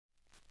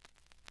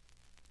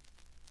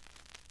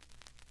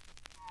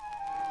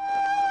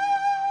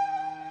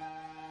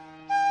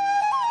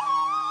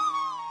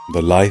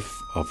The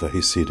Life of the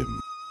Hasidim,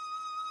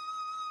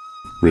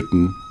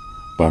 written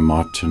by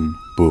Martin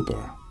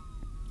Buber,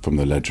 from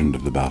the Legend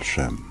of the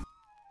Baal-Shem,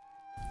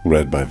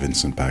 read by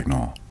Vincent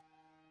Bagnall.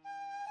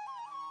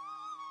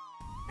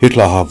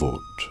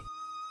 HITLAHAVUT,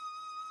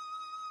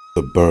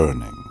 the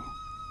burning,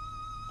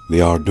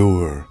 the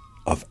ardour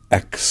of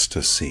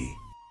ecstasy.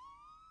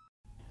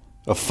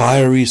 A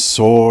fiery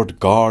sword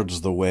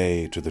guards the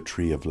way to the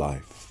tree of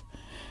life.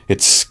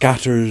 It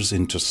scatters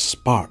into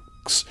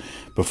sparks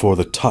before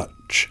the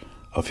touch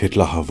of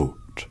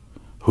HITLAHAVUT,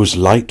 whose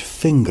light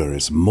finger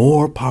is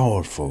more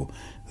powerful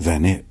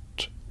than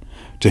it.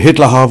 To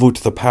HITLAHAVUT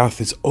the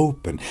path is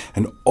open,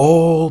 and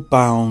all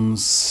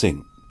bounds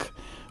sink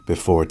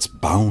before its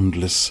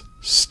boundless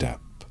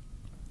step.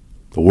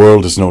 The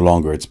world is no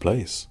longer its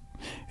place.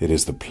 It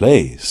is the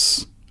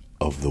place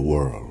of the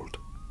world.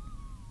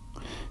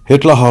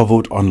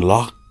 HITLAHAVUT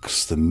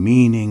unlocks the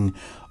meaning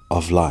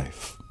of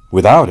life.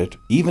 Without it,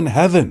 even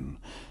heaven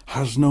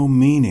has no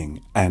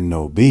meaning and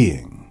no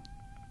being.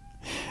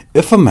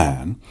 If a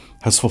man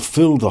has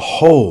fulfilled the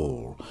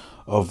whole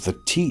of the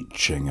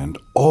teaching and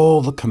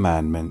all the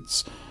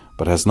commandments,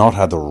 but has not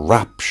had the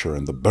rapture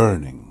and the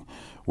burning,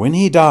 when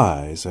he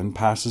dies and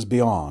passes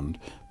beyond,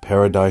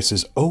 paradise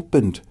is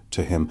opened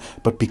to him,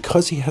 but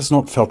because he has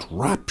not felt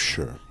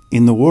rapture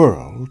in the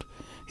world,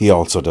 he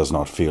also does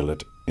not feel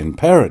it in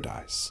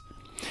paradise.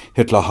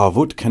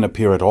 HITLAHAVUT can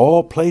appear at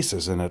all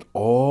places and at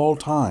all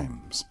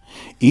times.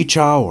 Each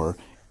hour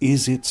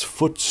is its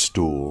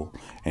footstool,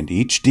 and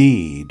each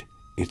deed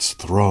its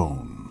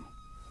throne.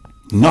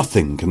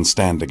 Nothing can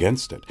stand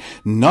against it.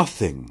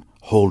 Nothing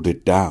hold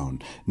it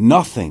down.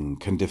 Nothing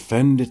can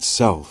defend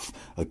itself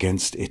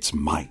against its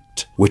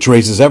might, which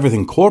raises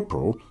everything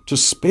corporal to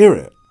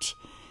spirit.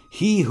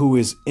 He who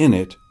is in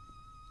it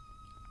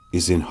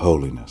is in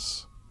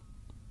holiness.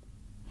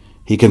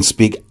 He can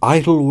speak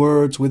idle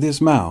words with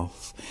his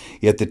mouth,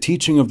 yet the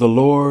teaching of the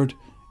Lord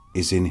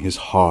is in his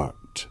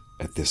heart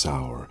at this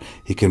hour.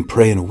 He can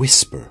pray in a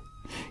whisper,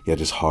 yet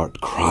his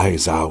heart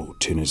cries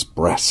out in his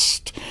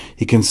breast.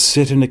 He can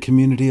sit in a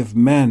community of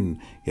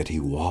men, yet he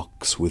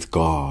walks with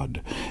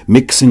God,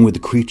 mixing with the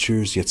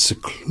creatures, yet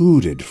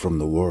secluded from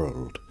the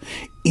world.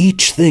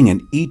 Each thing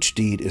and each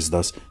deed is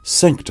thus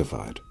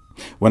sanctified.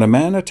 When a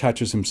man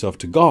attaches himself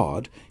to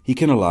God, he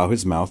can allow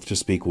his mouth to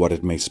speak what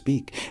it may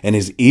speak, and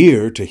his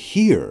ear to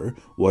hear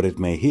what it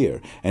may hear,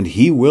 and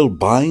he will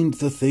bind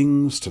the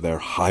things to their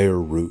higher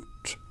root.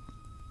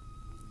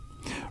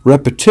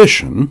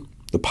 Repetition,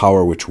 the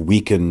power which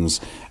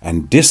weakens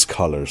and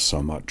discolors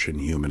so much in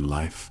human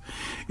life,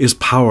 is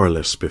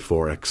powerless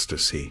before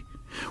ecstasy,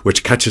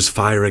 which catches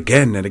fire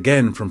again and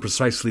again from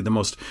precisely the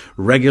most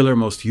regular,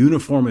 most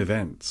uniform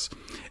events.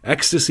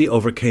 Ecstasy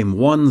overcame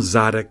one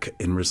tzaddik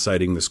in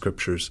reciting the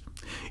scriptures.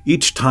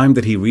 Each time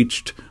that he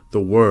reached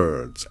the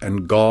words,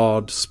 and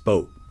God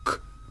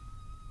spoke.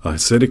 A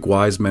Hasidic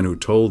wise man who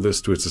told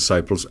this to his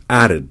disciples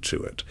added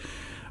to it.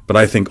 But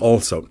I think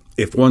also,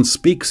 if one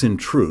speaks in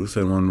truth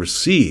and one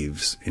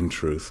receives in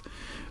truth,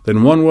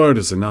 then one word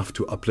is enough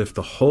to uplift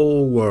the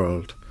whole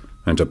world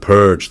and to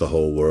purge the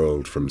whole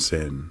world from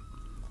sin.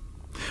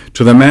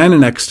 To the man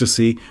in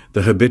ecstasy,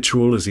 the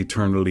habitual is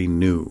eternally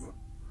new.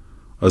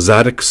 A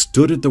tzaddik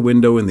stood at the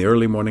window in the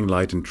early morning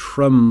light and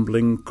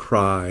trembling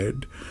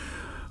cried,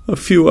 "A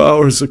few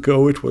hours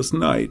ago it was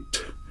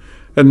night,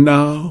 and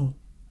now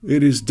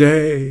it is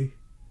day.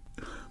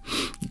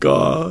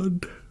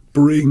 God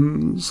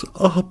brings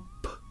up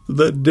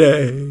the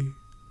day."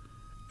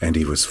 And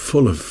he was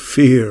full of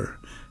fear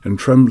and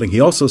trembling. He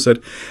also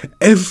said,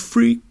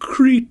 "Every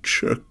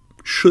creature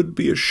should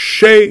be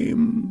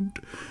ashamed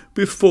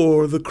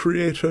before the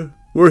Creator.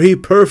 Were he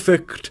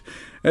perfect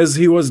as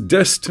he was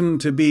destined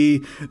to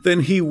be,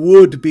 then he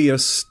would be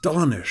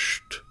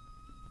astonished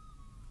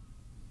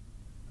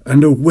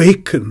and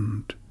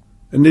awakened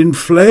and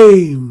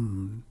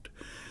inflamed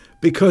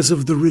because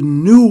of the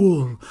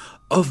renewal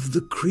of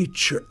the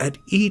creature at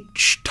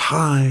each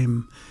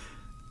time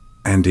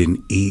and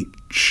in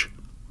each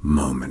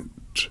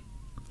moment."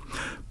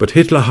 But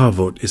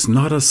HITLAHAVUT is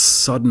not a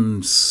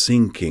sudden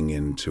sinking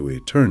into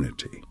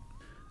eternity.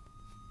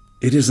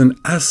 It is an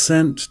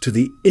ascent to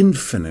the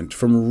infinite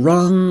from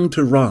rung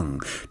to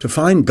rung. To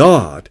find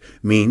God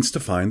means to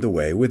find the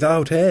way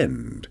without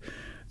end.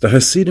 The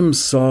Hasidim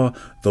saw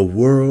the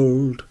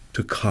world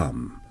to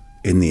come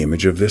in the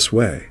image of this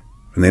way,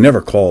 and they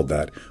never called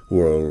that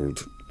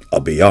world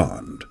a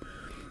beyond.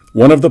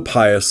 One of the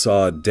pious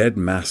saw a dead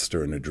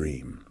master in a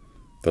dream.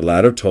 The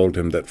latter told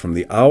him that from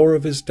the hour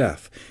of his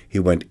death he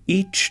went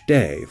each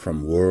day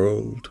from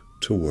world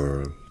to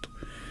world.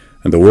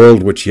 And the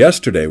world which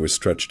yesterday was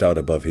stretched out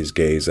above his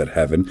gaze at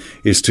heaven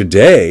is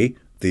today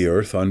the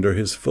earth under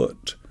his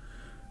foot.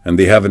 And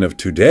the heaven of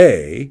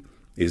today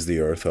is the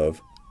earth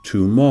of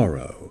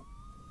tomorrow.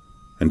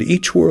 And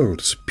each world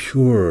is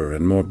purer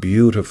and more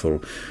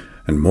beautiful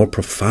and more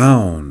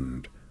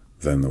profound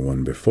than the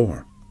one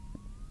before.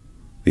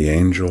 The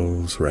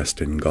angels rest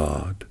in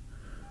God,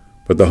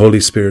 but the Holy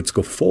Spirits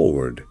go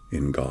forward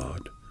in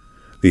God.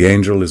 The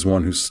angel is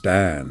one who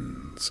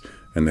stands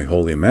and the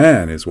holy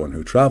man is one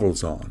who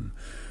travels on.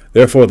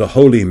 Therefore the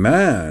holy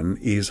man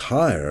is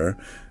higher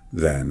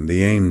than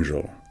the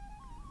angel.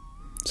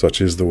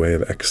 Such is the way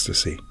of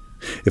ecstasy.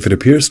 If it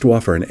appears to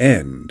offer an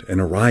end, an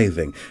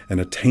arriving, an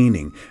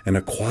attaining, an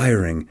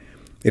acquiring,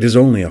 it is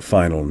only a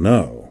final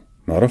no,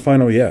 not a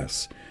final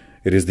yes.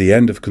 It is the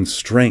end of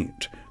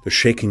constraint, the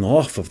shaking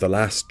off of the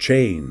last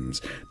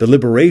chains, the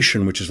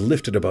liberation which is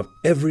lifted above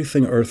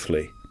everything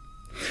earthly.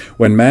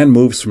 When man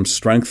moves from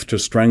strength to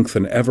strength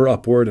and ever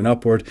upward and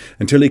upward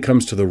until he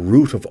comes to the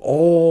root of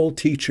all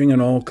teaching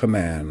and all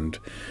command,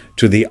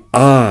 to the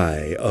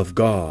eye of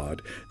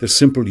God, the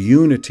simple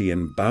unity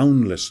and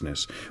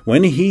boundlessness,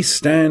 when he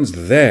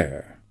stands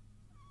there,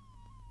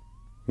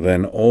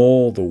 then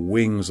all the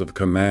wings of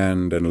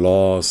command and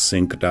law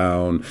sink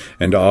down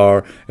and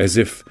are as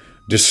if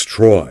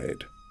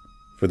destroyed.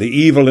 For the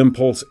evil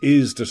impulse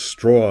is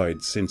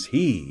destroyed, since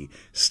he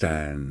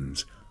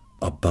stands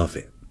above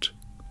it.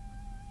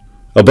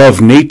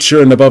 Above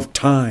nature and above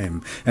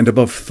time and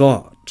above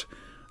thought.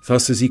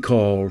 Thus is he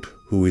called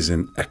who is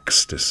in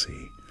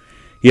ecstasy.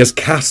 He has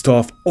cast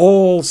off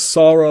all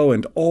sorrow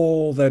and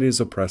all that is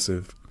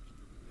oppressive.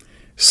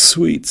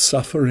 Sweet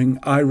suffering,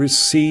 I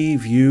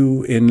receive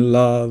you in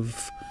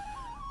love,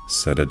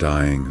 said a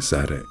dying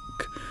tzaddik.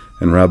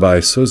 And Rabbi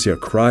Suzia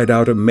cried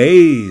out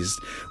amazed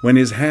when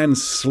his hand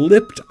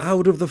slipped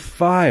out of the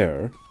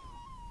fire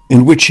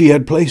in which he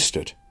had placed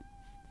it.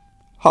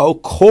 How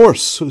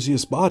coarse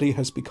Suzia's body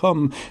has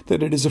become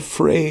that it is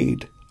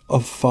afraid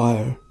of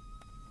fire.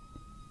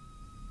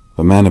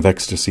 The man of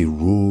ecstasy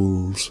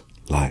rules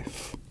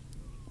life,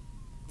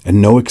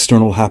 and no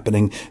external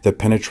happening that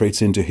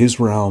penetrates into his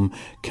realm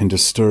can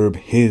disturb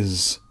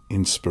his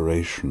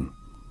inspiration.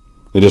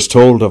 It is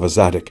told of a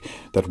tzaddik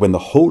that when the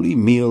holy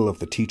meal of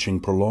the teaching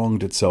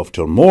prolonged itself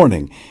till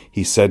morning,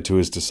 he said to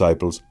his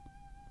disciples,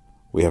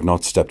 "We have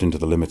not stepped into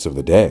the limits of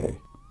the day.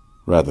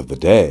 Rather, the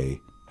day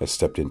has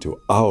stepped into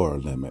our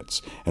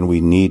limits, and we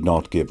need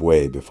not give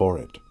way before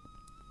it."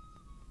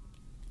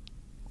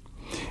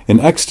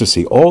 In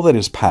ecstasy, all that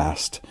is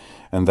past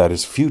and that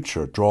is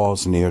future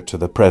draws near to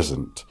the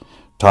present.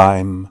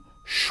 Time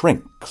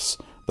shrinks.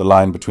 The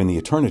line between the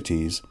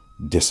eternities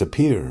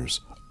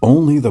disappears.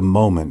 Only the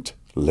moment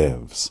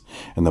lives,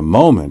 and the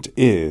moment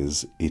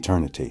is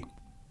eternity.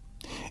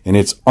 In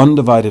its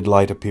undivided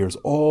light appears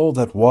all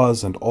that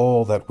was and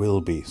all that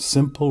will be,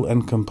 simple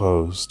and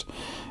composed.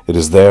 It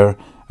is there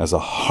as a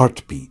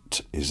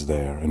heartbeat is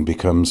there, and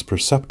becomes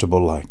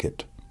perceptible like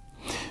it.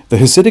 The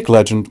Hasidic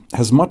legend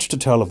has much to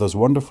tell of those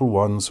wonderful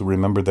ones who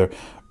remembered their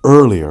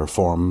earlier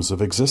forms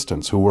of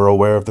existence, who were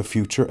aware of the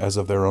future as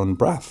of their own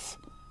breath,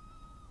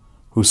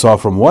 who saw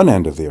from one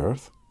end of the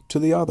earth to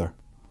the other,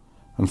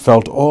 and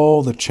felt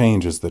all the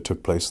changes that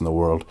took place in the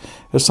world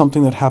as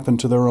something that happened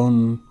to their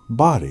own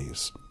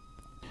bodies.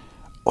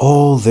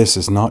 All this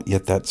is not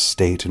yet that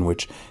state in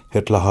which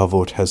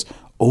HITLAHAVUT has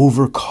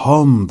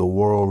overcome the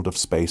world of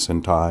space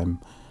and time.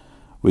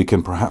 We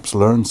can perhaps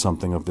learn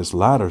something of this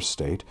latter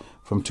state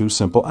from two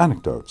simple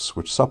anecdotes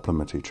which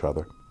supplement each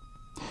other.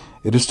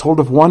 It is told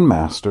of one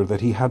master that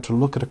he had to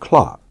look at a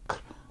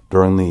clock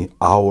during the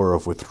hour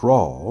of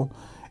withdrawal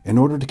in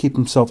order to keep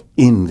himself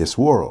in this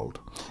world,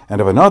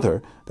 and of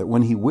another that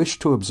when he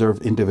wished to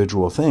observe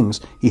individual things,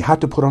 he had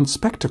to put on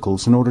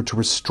spectacles in order to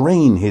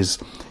restrain his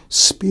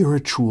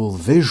spiritual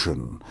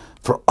vision,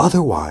 for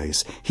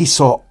otherwise he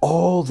saw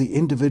all the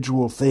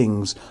individual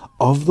things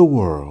of the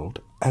world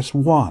as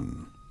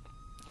one.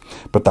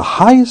 But the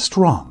highest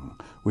rung,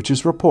 which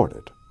is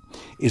reported,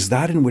 is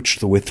that in which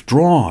the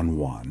withdrawn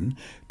one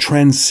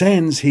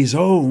transcends his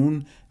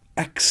own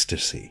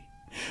ecstasy.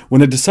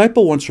 When a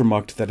disciple once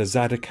remarked that a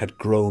tzaddik had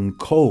grown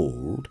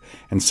cold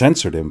and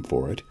censored him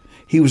for it,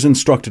 he was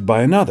instructed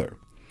by another.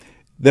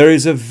 There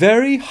is a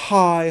very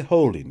high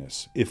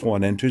holiness. If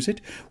one enters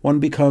it, one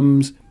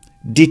becomes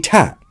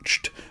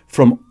detached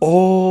from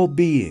all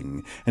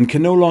being and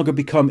can no longer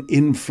become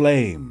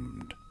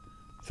inflamed.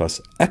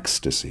 Thus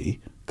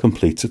ecstasy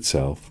completes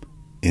itself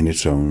in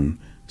its own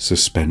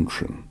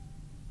suspension.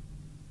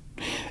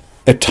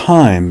 At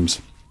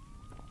times,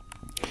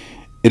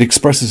 it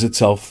expresses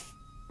itself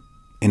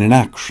in an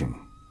action,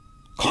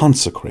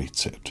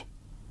 consecrates it,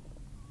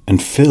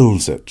 and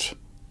fills it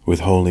with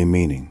holy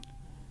meaning.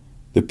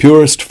 The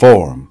purest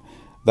form,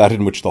 that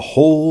in which the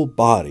whole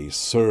body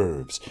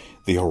serves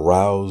the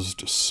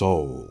aroused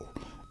soul,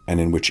 and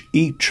in which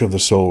each of the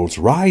soul's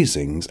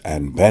risings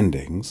and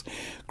bendings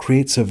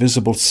creates a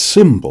visible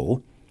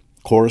symbol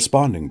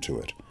corresponding to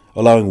it,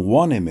 allowing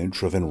one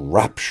image of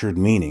enraptured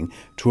meaning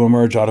to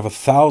emerge out of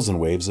 1,000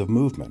 waves of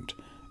movement,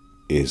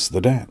 is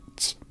the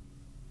dance.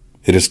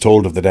 It is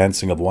told of the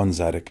dancing of one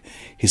tzaddik.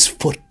 His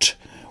foot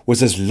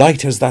was as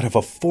light as that of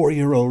a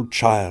 4-year-old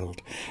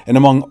child, and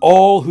among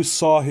all who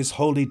saw his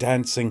holy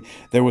dancing,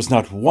 there was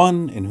not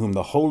one in whom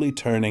the holy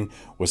turning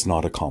was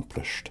not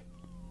accomplished.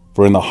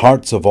 For in the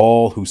hearts of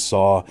all who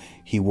saw,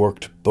 he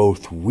worked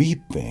both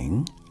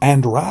weeping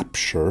and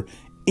rapture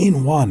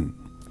in one.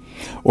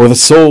 Or the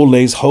soul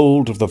lays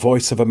hold of the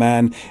voice of a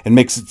man and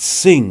makes it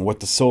sing what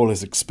the soul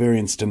has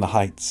experienced in the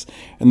heights,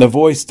 and the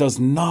voice does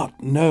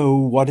not know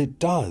what it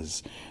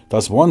does.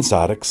 Thus one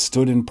tzaddik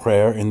stood in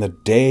prayer in the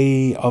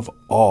day of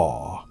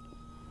awe,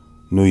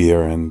 New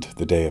Year and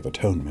the Day of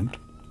Atonement,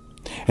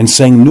 and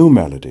sang new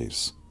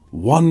melodies,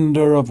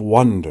 wonder of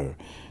wonder,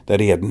 that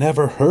he had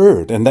never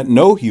heard, and that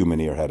no human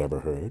ear had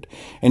ever heard,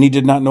 and he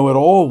did not know at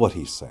all what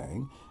he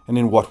sang, and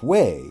in what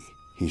way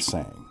he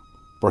sang,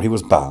 for he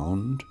was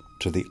bound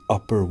to the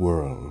upper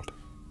world.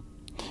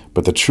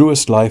 But the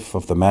truest life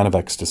of the man of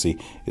ecstasy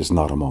is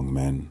not among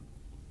men.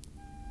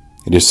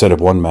 It is said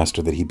of one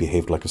master that he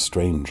behaved like a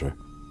stranger.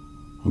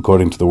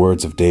 According to the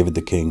words of David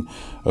the king,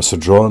 a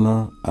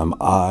sojourner am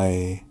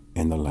I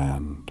in the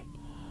land.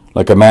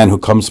 Like a man who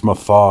comes from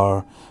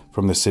afar,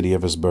 from the city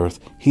of his birth,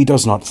 he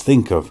does not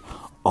think of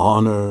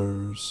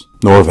honors,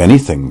 nor of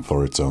anything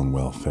for its own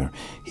welfare.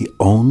 He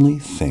only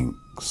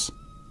thinks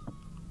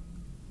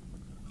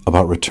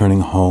about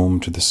returning home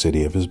to the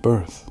city of his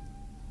birth.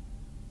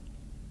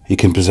 He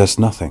can possess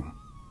nothing,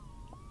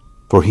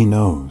 for he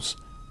knows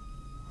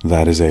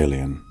that is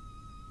alien,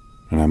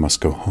 and I must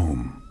go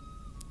home.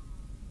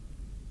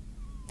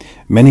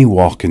 Many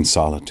walk in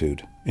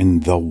solitude,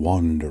 in the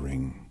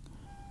wandering.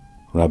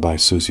 Rabbi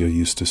Susio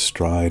used to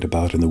stride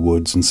about in the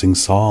woods and sing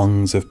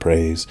songs of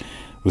praise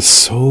with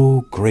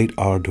so great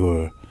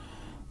ardor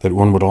that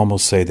one would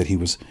almost say that he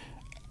was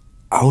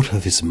out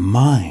of his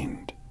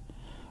mind.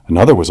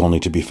 Another was only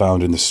to be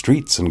found in the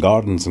streets and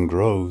gardens and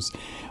groves.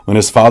 When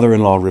his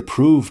father-in-law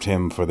reproved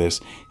him for this,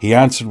 he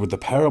answered with the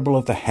parable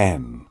of the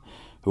hen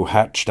who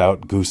hatched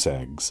out goose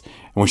eggs.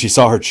 And when she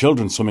saw her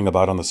children swimming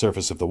about on the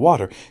surface of the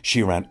water,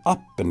 she ran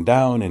up and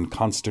down in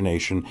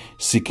consternation,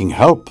 seeking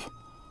help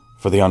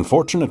for the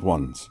unfortunate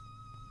ones,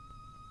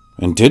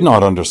 and did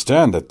not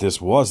understand that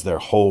this was their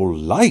whole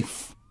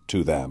life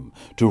to them,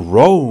 to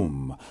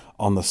roam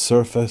on the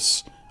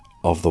surface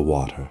of the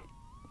water.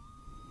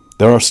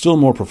 There are still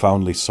more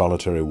profoundly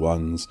solitary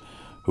ones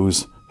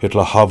whose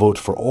HITLAHAVUT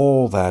for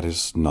all that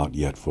is not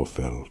yet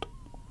fulfilled.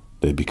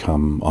 They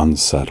become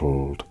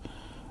unsettled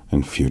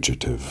and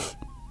fugitive.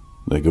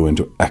 They go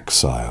into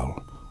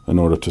exile in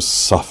order to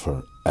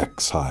suffer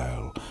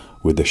exile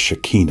with the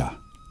Shekinah.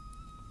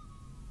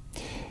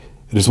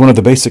 It is one of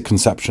the basic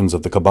conceptions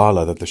of the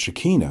Kabbalah that the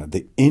Shekinah,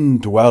 the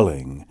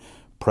indwelling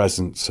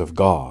presence of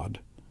God,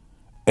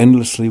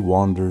 endlessly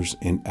wanders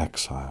in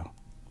exile,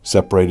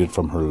 separated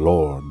from her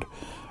Lord,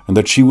 and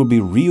that she will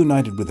be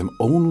reunited with him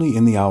only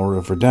in the hour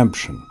of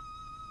redemption.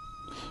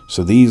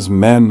 So these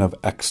men of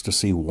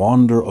ecstasy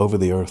wander over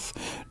the earth,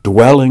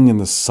 dwelling in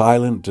the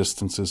silent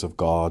distances of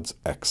God's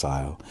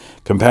exile,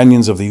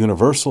 companions of the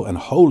universal and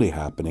holy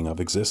happening of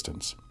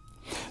existence.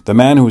 The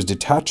man who is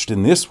detached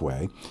in this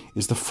way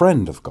is the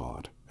friend of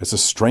God, as a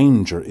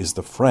stranger is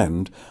the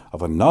friend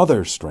of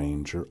another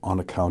stranger on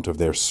account of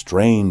their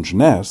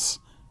strangeness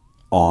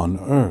on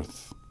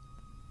earth.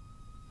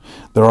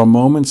 There are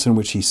moments in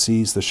which he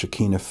sees the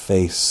Shekinah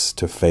face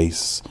to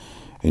face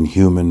in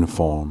human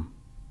form,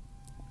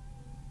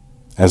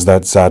 as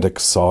that tzaddik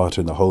saw it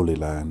in the Holy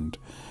Land,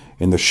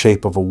 in the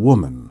shape of a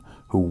woman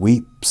who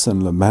weeps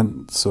and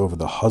laments over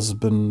the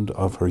husband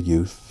of her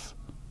youth.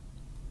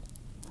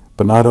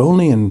 But not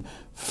only in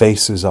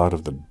faces out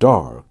of the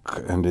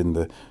dark and in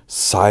the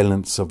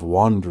silence of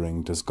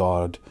wandering does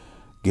God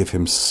give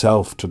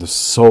himself to the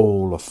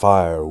soul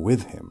afire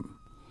with him.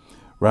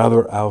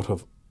 Rather, out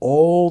of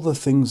all the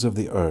things of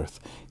the earth,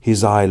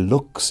 his eye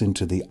looks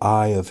into the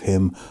eye of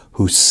him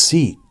who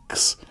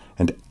seeks,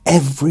 and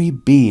every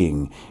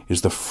being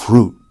is the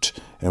fruit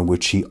in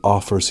which he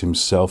offers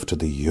himself to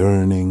the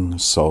yearning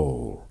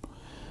soul.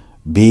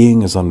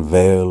 Being is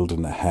unveiled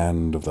in the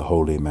hand of the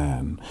holy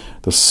man,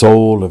 the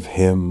soul of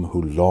him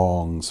who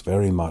longs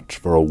very much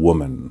for a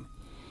woman,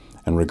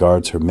 and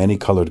regards her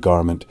many-colored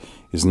garment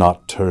is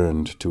not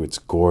turned to its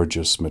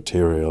gorgeous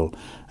material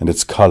and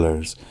its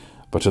colors,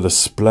 but to the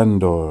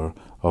splendor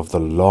of the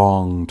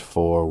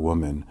longed-for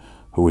woman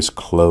who is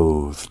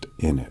clothed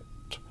in it.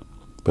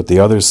 But the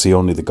others see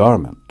only the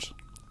garment,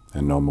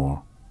 and no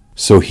more.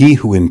 So he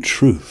who in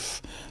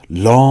truth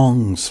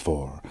longs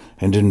for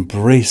and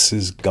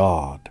embraces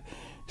God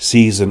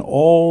sees in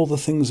all the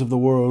things of the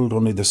world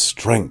only the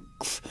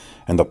strength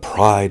and the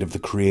pride of the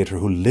Creator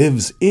who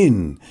lives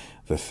in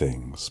the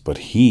things. But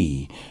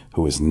he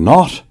who is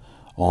not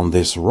on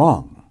this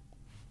rung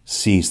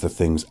sees the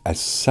things as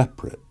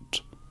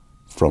separate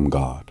from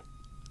God.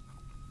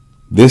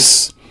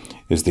 This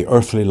is the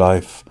earthly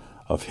life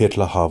of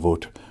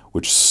HITLAHAVUT,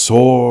 which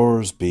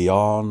soars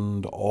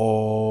beyond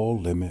all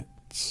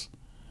limits.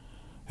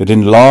 It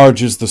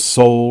enlarges the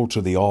soul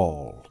to the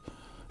all.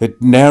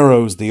 It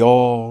narrows the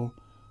all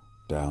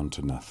down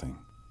to nothing.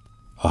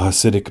 A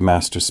Hasidic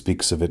master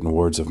speaks of it in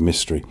words of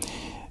mystery.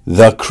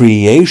 The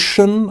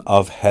creation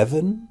of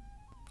heaven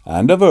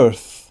and of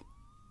earth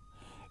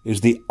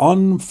is the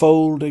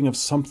unfolding of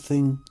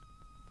something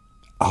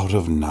out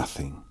of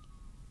nothing,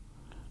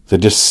 the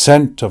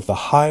descent of the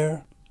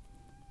higher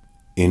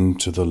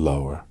into the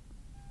lower.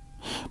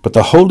 But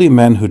the holy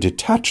men who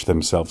detach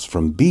themselves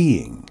from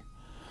being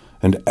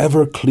and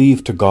ever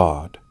cleave to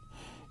God,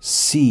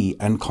 see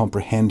and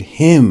comprehend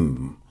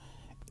Him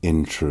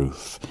in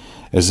truth,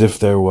 as if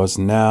there was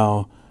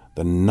now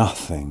the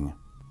nothing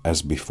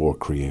as before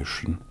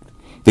creation.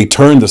 They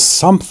turn the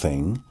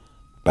something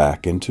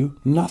back into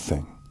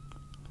nothing.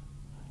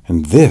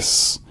 And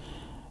this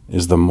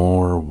is the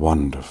more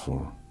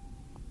wonderful,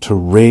 to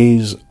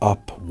raise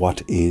up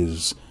what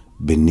is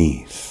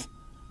beneath.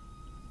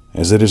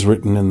 As it is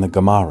written in the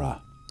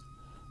Gemara,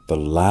 the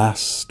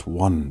last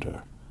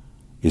wonder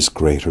is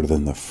greater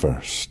than the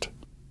first.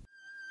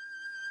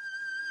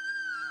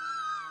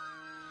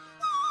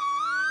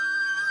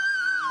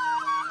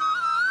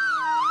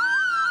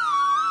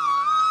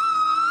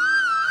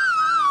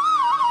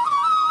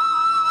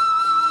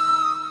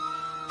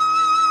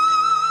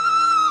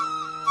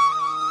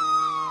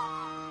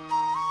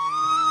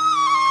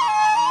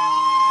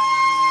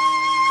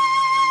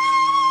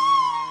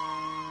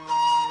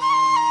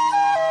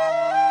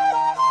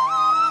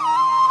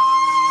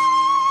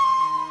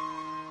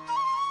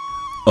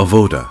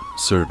 Avoda,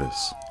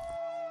 service.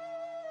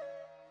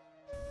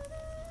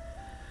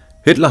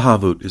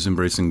 HITLAHAVUT is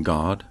embracing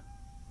God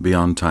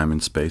beyond time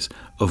and space.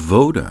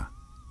 Avoda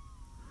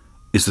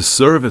is the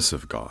service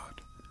of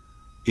God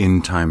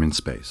in time and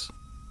space.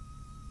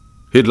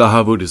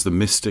 HITLAHAVUT is the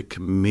mystic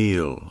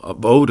meal.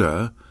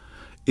 Avoda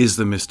is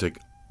the mystic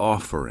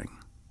offering.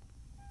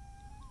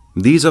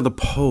 These are the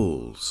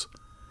poles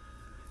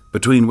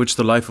between which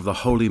the life of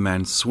the holy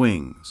man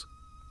swings.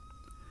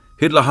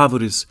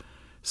 HITLAHAVUT is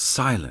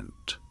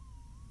silent,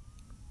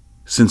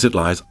 since it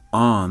lies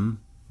on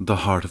the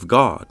heart of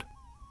God.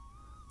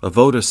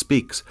 Avoda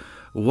speaks,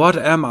 "What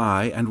am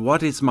I and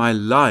what is my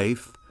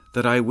life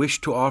that I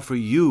wish to offer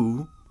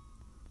you,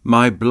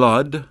 my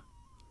blood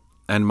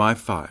and my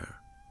fire?"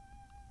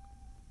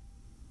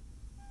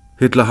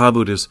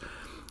 HITLAHAVUT is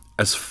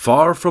as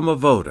far from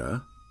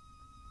Avoda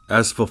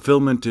as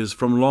fulfillment is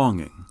from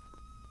longing.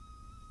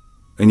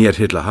 And yet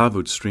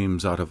HITLAHAVUT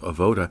streams out of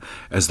Avoda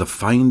as the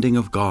finding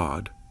of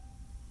God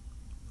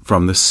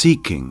from the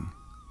seeking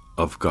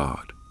of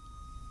God.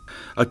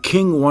 A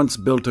king once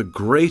built a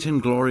great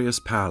and glorious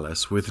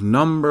palace with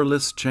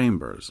numberless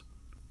chambers.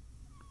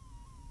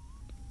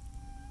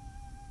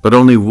 But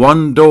only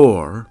one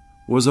door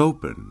was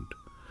opened.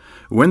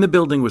 When the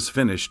building was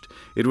finished,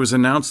 it was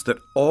announced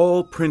that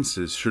all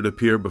princes should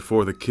appear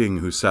before the king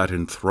who sat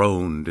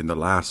enthroned in the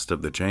last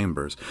of the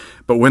chambers.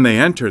 But when they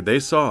entered, they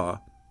saw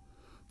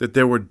that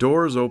there were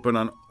doors open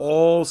on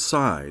all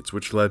sides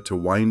which led to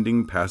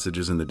winding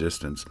passages in the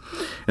distance.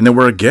 And there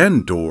were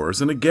again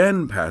doors and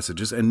again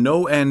passages, and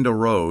no end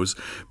arose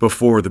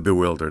before the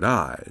bewildered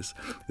eyes.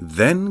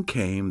 Then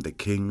came the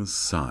king's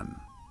son,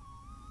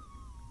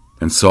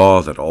 and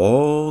saw that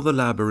all the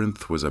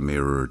labyrinth was a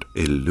mirrored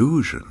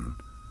illusion.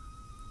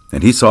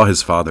 And he saw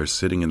his father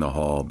sitting in the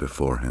hall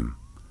before him.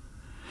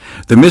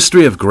 The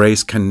mystery of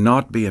grace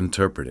cannot be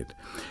interpreted.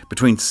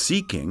 Between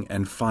seeking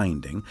and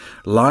finding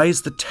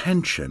lies the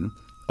tension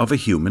of a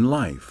human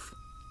life.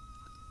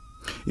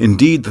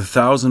 Indeed, the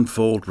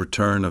thousandfold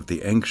return of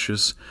the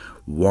anxious,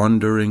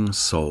 wandering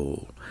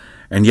soul.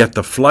 And yet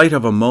the flight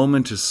of a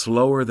moment is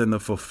slower than the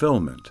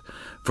fulfillment,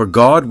 for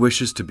God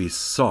wishes to be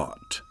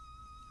sought.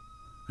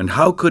 And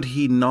how could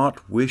he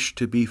not wish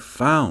to be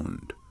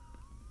found?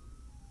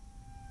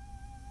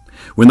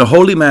 When the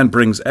holy man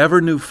brings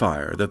ever new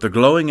fire, that the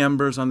glowing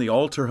embers on the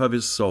altar of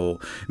his soul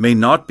may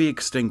not be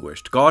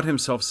extinguished, God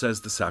himself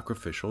says the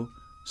sacrificial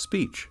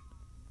speech.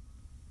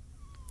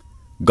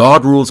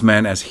 God rules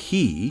man as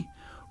he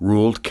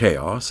ruled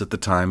chaos at the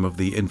time of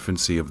the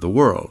infancy of the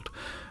world,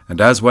 and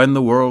as when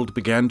the world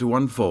began to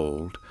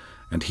unfold,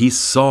 and he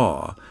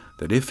saw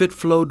that if it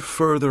flowed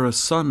further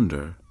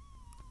asunder,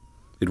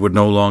 it would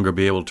no longer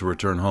be able to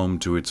return home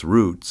to its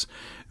roots,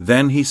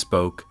 then he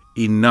spoke,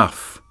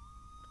 "Enough."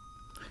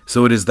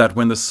 So it is that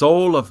when the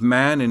soul of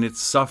man in its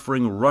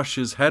suffering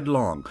rushes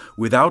headlong,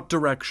 without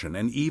direction,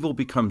 and evil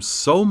becomes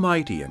so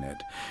mighty in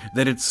it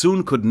that it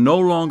soon could no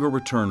longer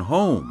return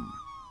home,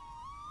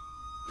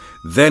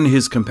 then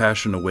his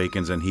compassion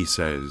awakens and he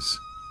says,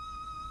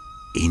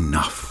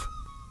 "Enough."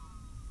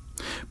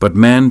 But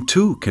man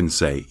too can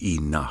say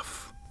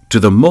enough to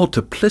the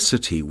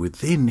multiplicity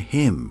within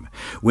him.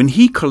 When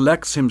he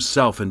collects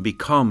himself and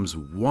becomes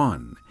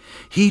one,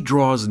 he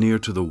draws near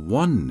to the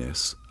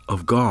oneness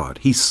of God.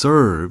 He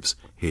serves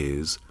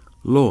his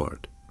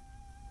Lord.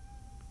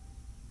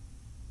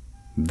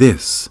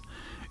 This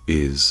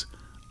is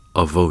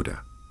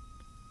avoda.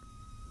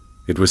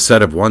 It was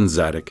said of one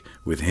tzaddik,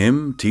 with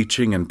him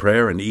teaching and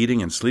prayer and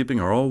eating and sleeping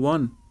are all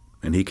one,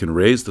 and he can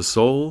raise the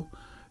soul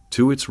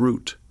to its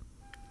root.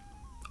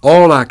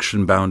 All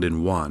action bound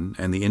in one,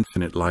 and the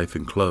infinite life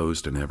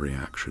enclosed in every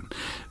action.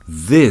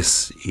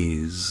 This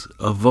is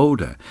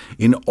avoda.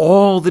 In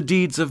all the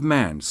deeds of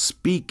man,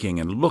 speaking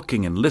and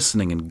looking and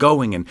listening and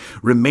going and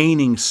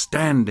remaining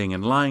standing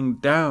and lying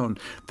down,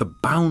 the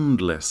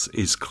boundless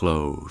is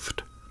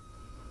clothed.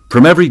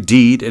 From every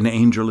deed an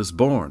angel is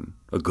born,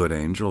 a good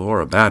angel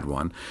or a bad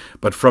one,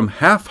 but from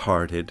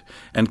half-hearted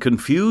and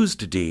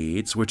confused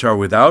deeds, which are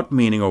without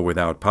meaning or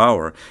without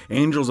power,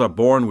 angels are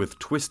born with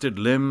twisted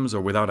limbs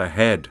or without a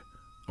head,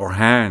 or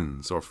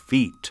hands, or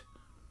feet.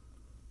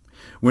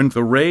 When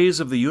the rays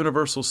of the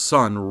universal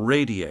sun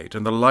radiate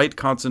and the light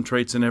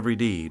concentrates in every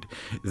deed,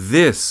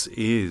 this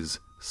is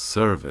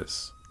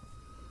service.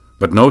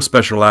 But no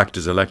special act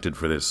is elected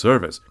for this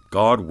service.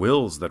 God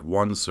wills that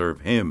one serve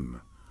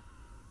Him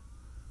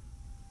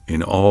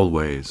in all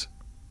ways.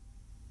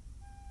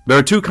 There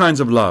are two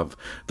kinds of love.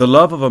 The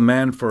love of a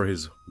man for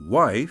his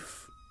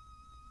wife,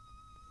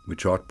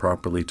 which ought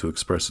properly to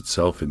express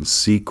itself in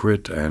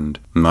secret and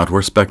not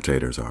where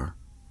spectators are.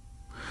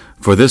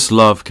 For this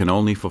love can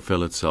only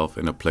fulfill itself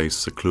in a place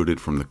secluded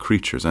from the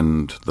creatures,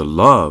 and the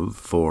love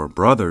for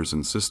brothers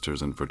and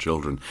sisters and for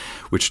children,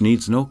 which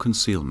needs no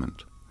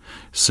concealment.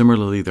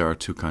 Similarly, there are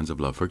two kinds of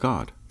love for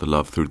God, the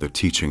love through the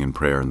teaching and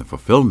prayer and the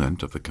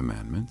fulfillment of the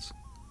commandments.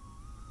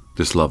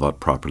 This love ought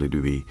properly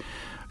to be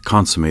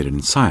consummated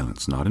in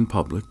silence, not in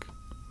public,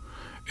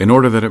 in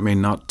order that it may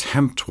not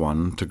tempt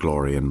one to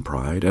glory and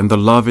pride, and the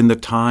love in the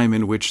time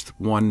in which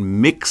one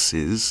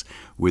mixes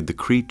with the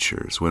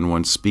creatures, when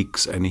one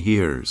speaks and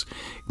hears,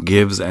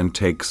 gives and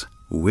takes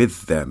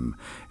with them,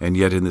 and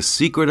yet in the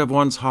secret of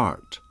one's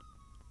heart,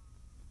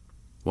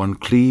 one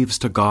cleaves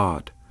to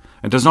God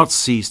and does not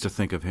cease to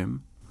think of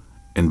Him.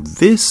 And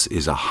this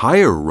is a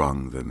higher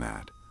rung than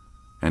that,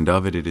 and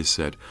of it is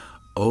said,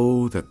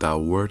 "Oh, that thou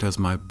wert as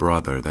my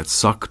brother, that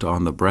sucked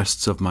on the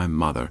breasts of my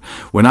mother.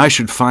 When I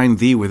should find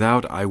thee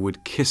without, I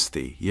would kiss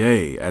thee,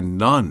 yea, and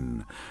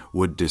none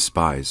would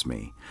despise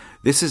me."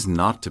 This is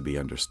not to be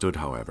understood,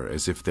 however,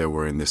 as if there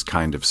were in this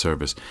kind of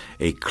service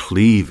a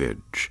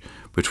cleavage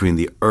between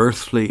the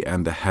earthly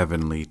and the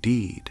heavenly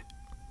deed.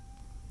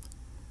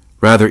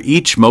 Rather,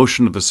 each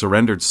motion of the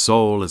surrendered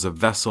soul is a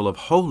vessel of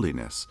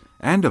holiness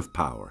and of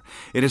power.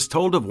 It is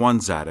told of one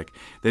Zadok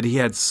that he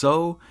had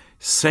so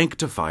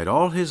sanctified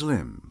all his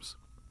limbs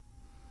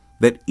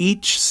that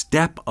each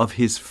step of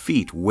his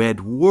feet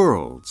wed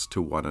worlds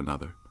to one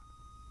another.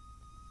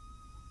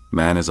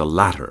 Man is a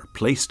ladder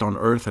placed on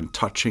earth and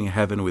touching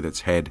heaven with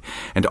its head,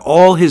 and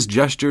all his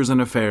gestures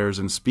and affairs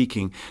and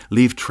speaking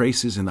leave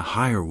traces in the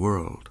higher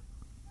world.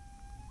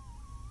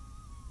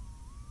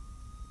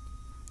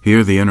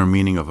 Here the inner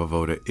meaning of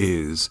avoda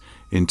is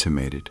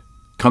intimated,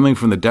 coming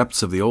from the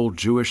depths of the old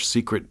Jewish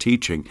secret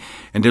teaching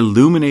and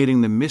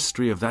illuminating the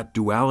mystery of that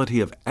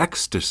duality of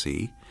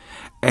ecstasy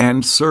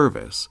and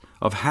service,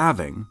 of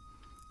having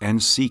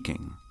and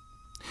seeking.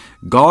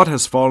 God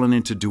has fallen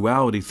into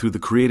duality through the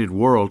created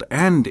world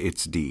and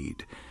its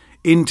deed,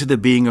 into the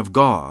being of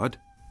God,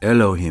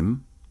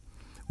 Elohim,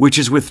 which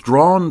is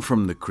withdrawn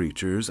from the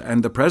creatures,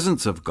 and the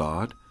presence of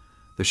God,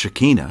 the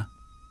Shekinah,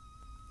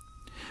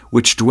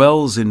 which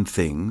dwells in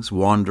things,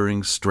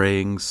 wandering,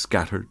 straying,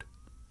 scattered.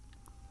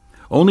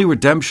 Only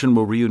redemption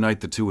will reunite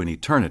the two in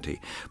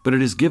eternity, but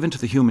it is given to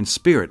the human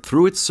spirit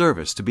through its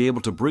service to be able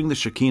to bring the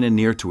Shekinah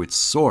near to its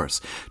source,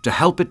 to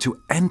help it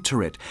to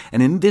enter it,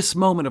 and in this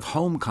moment of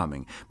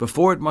homecoming,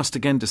 before it must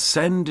again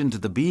descend into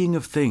the being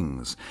of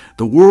things,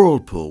 the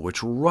whirlpool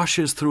which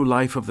rushes through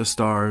life of the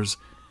stars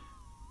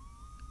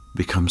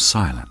becomes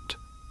silent.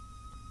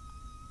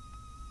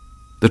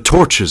 The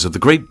torches of the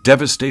great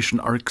devastation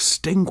are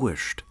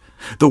extinguished.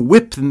 The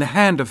whip in the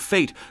hand of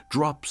fate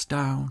drops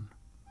down.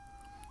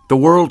 The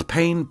world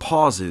pain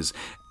pauses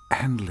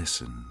and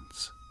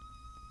listens.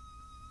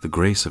 The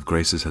grace of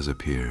graces has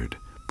appeared.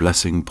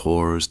 Blessing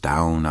pours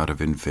down out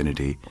of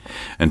infinity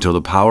until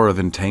the power of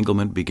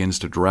entanglement begins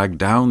to drag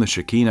down the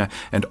Shekinah,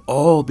 and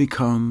all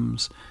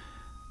becomes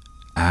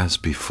as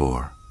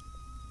before.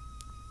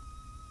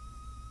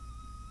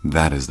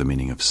 That is the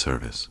meaning of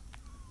service.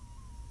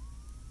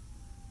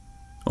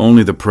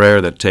 Only the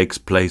prayer that takes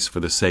place for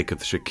the sake of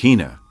the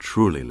Shekinah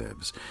truly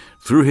lives.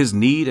 Through his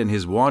need and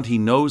his want, he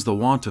knows the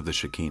want of the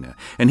Shekinah,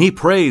 and he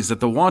prays that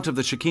the want of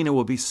the Shekinah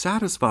will be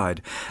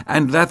satisfied,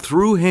 and that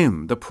through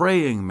him, the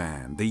praying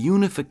man, the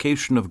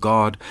unification of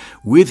God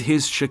with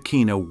his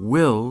Shekinah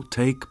will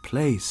take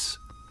place.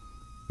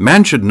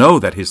 Man should know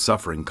that his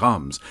suffering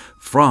comes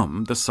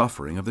from the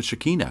suffering of the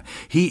Shekinah.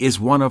 He is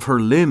one of her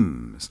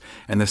limbs,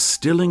 and the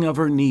stilling of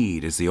her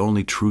need is the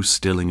only true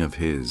stilling of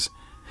his.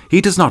 He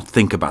does not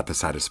think about the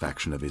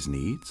satisfaction of his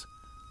needs,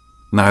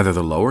 neither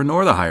the lower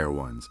nor the higher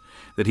ones,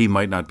 that he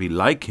might not be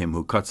like him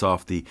who cuts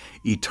off the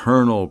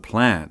eternal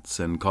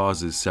plants and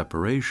causes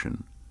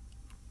separation.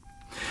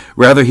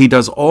 Rather, he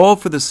does all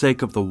for the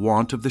sake of the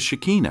want of the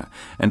Shekinah,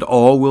 and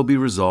all will be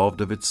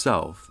resolved of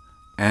itself,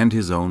 and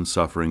his own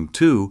suffering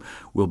too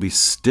will be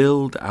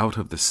stilled out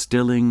of the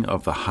stilling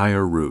of the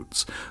higher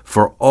roots.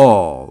 For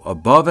all,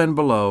 above and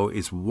below,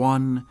 is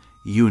one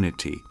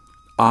unity.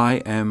 I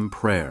am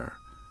prayer,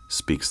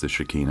 speaks the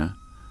Shekinah.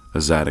 A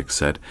Zadok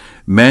said,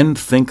 "Men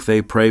think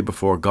they pray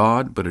before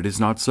God, but it is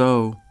not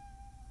so.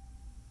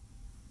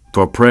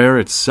 For prayer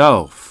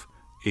itself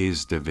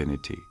is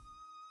divinity."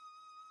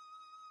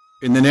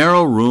 In the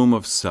narrow room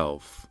of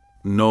self,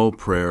 no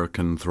prayer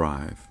can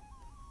thrive.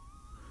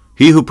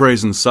 He who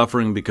prays in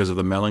suffering because of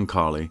the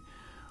melancholy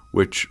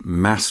which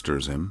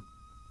masters him,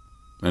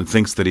 and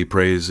thinks that he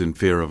prays in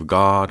fear of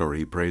God, or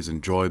he prays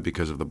in joy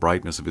because of the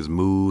brightness of his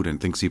mood,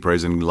 and thinks he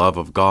prays in love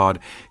of God,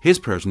 his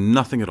prayer is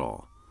nothing at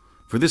all.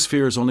 For this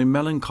fear is only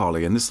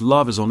melancholy, and this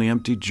love is only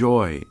empty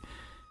joy.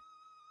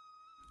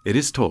 It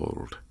is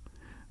told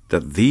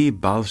that the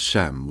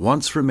Baal-Shem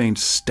once remained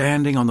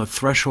standing on the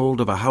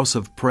threshold of a house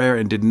of prayer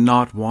and did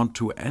not want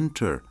to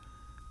enter.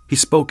 He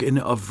spoke in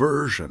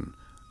aversion.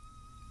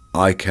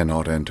 I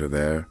cannot enter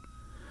there.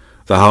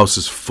 The house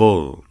is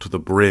full to the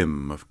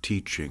brim of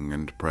teaching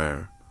and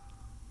prayer.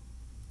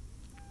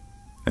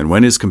 And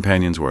when his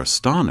companions were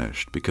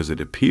astonished, because it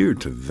appeared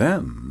to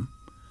them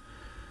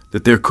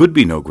that there could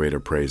be no greater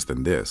praise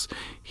than this,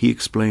 he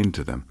explained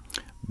to them,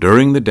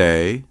 during the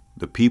day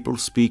the people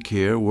speak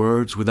here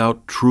words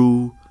without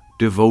true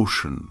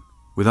devotion,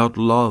 without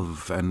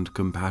love and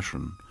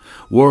compassion,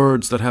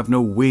 words that have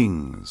no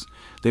wings.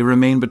 They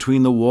remain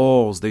between the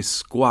walls, they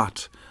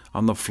squat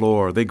on the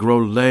floor, they grow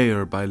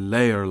layer by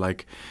layer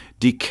like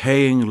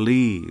decaying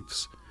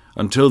leaves,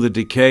 until the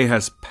decay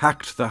has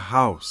packed the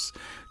house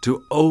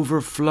to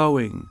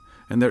overflowing,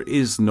 and there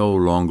is no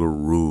longer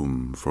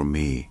room for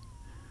me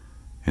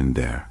in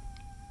there.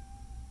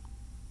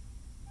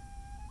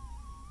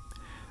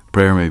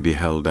 Prayer may be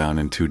held down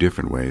in two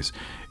different ways.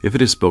 If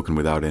it is spoken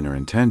without inner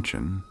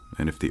intention,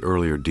 and if the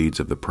earlier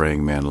deeds of the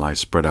praying man lie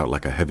spread out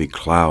like a heavy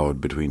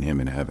cloud between him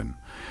and heaven,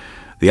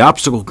 the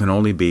obstacle can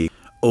only be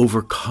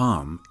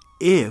overcome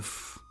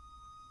if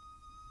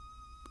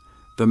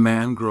the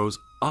man grows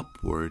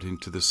upward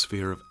into the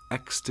sphere of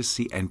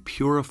ecstasy and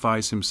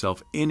purifies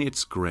himself in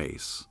its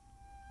grace,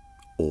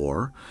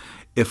 or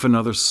if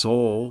another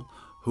soul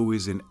who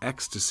is in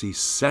ecstasy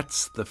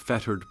sets the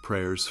fettered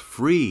prayers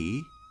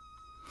free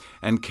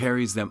and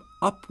carries them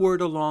upward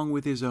along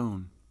with his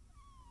own.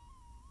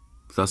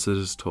 Thus it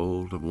is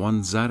told of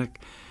one tzaddik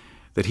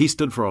that he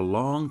stood for a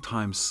long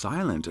time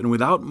silent and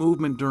without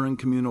movement during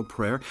communal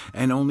prayer,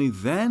 and only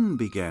then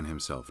began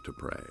himself to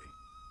pray.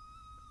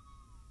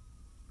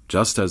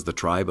 Just as the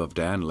tribe of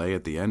Dan lay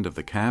at the end of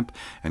the camp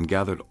and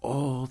gathered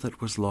all that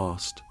was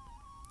lost,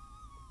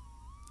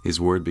 his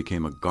word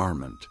became a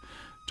garment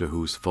to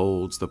whose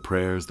folds the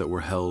prayers that were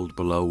held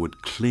below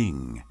would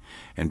cling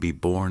and be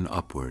borne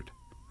upward.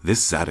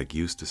 This tzaddik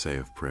used to say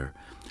of prayer,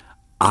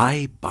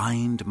 I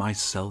bind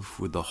myself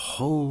with the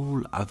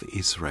whole of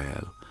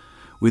Israel,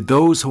 with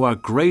those who are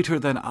greater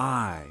than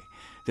I,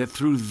 that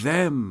through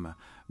them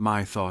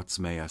my thoughts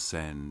may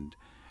ascend,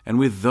 and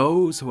with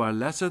those who are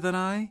lesser than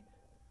I,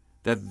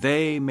 that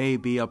they may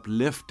be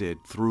uplifted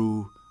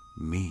through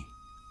me.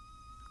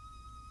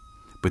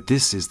 But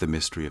this is the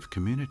mystery of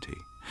community.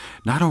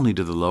 Not only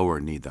do the lower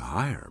need the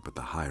higher, but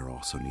the higher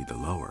also need the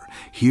lower.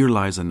 Here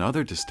lies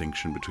another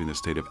distinction between the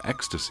state of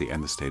ecstasy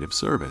and the state of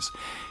service.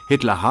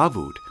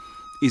 HITLAHAVUT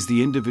is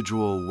the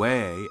individual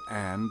way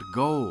and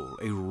goal.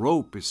 A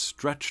rope is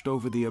stretched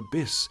over the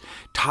abyss,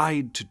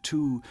 tied to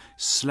two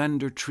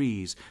slender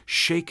trees,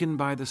 shaken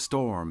by the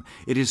storm.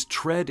 It is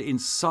tread in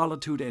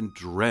solitude and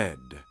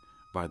dread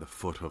by the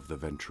foot of the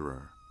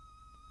venturer.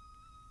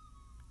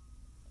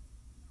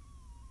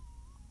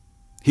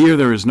 Here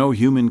there is no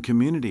human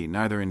community,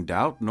 neither in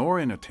doubt nor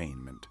in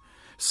attainment.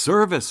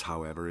 Service,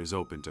 however, is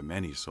open to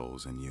many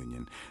souls in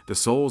union. The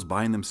souls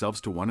bind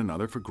themselves to one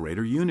another for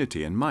greater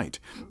unity and might.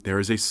 There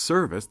is a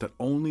service that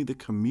only the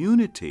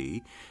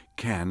community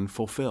can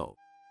fulfill.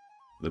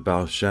 The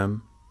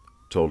Baal-Shem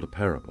told a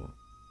parable.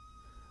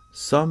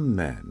 Some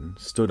men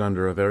stood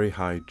under a very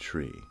high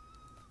tree,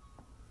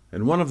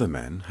 and one of the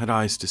men had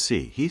eyes to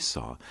see. He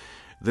saw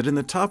that in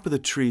the top of the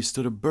tree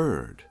stood a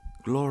bird,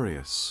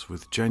 glorious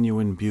with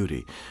genuine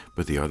beauty,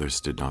 but the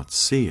others did not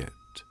see it.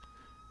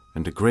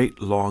 And a great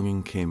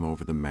longing came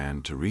over the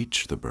man to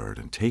reach the bird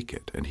and take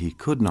it, and he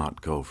could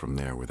not go from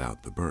there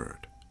without the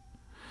bird.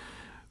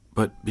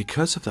 But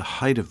because of the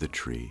height of the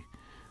tree,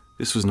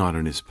 this was not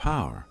in his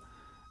power,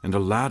 and a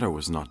ladder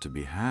was not to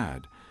be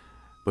had.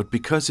 But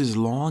because his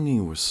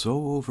longing was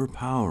so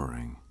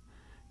overpowering,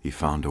 he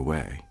found a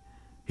way.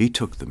 He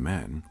took the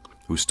men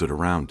who stood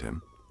around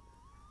him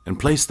and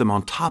placed them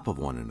on top of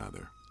one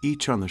another,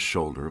 each on the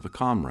shoulder of a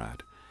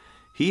comrade.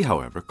 He,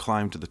 however,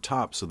 climbed to the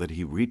top so that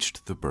he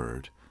reached the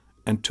bird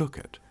and took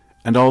it.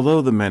 And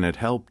although the men had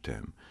helped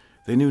him,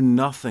 they knew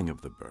nothing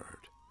of the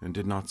bird and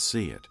did not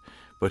see it.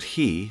 But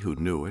he, who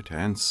knew it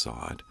and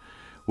saw it,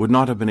 would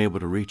not have been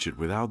able to reach it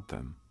without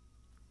them.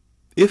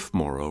 If,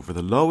 moreover,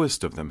 the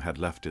lowest of them had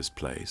left his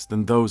place,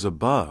 then those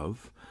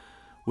above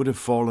would have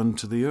fallen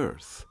to the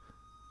earth.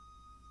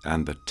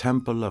 And the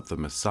temple of the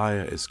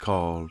Messiah is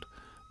called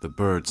the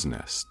bird's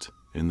nest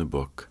in the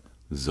book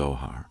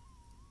Zohar.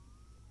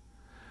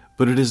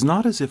 But it is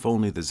not as if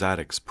only the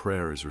tzaddik's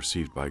prayer is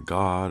received by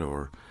God,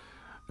 or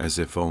as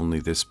if only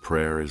this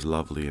prayer is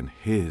lovely in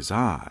his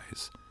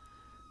eyes.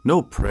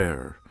 No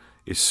prayer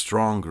is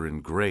stronger in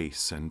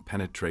grace and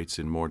penetrates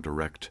in more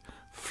direct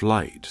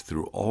flight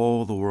through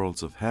all the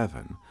worlds of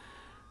heaven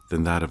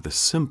than that of the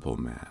simple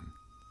man,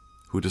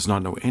 who does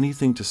not know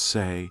anything to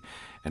say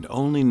and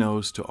only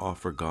knows to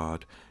offer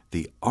God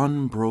the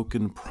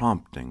unbroken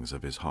promptings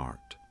of his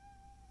heart.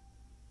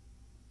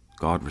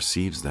 God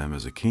receives them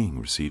as a king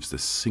receives the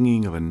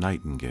singing of a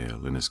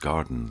nightingale in his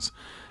gardens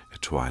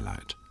at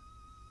twilight,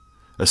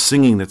 a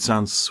singing that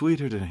sounds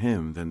sweeter to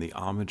him than the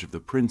homage of the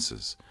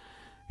princes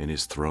in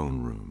his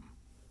throne room.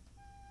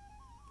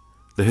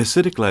 The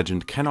Hasidic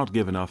legend cannot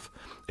give enough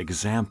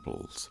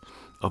examples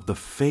of the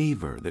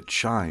favor that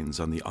shines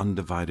on the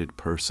undivided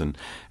person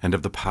and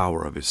of the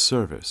power of his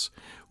service.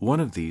 One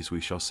of these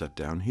we shall set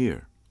down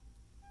here.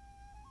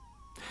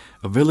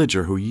 A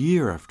villager who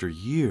year after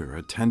year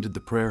attended the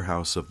prayer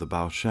house of the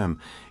Baal-Shem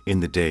in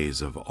the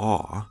days of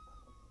awe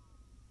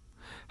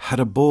had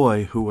a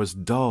boy who was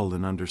dull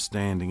in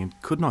understanding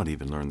and could not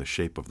even learn the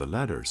shape of the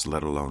letters,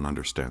 let alone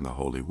understand the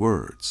holy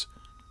words.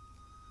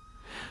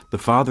 The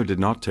father did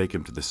not take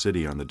him to the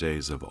city on the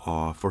days of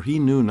awe, for he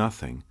knew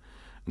nothing,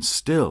 and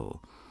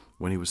still,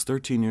 when he was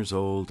 13 years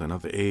old and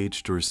of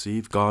age to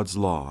receive God's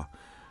law,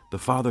 the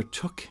father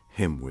took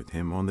him with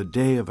him on the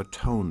Day of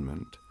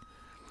Atonement,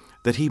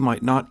 that he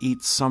might not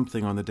eat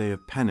something on the Day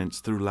of Penance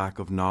through lack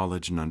of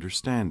knowledge and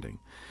understanding.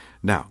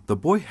 Now, the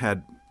boy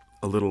had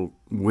a little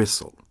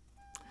whistle,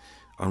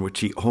 on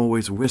which he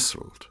always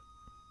whistled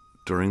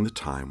during the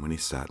time when he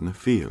sat in the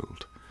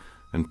field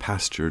and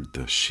pastured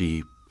the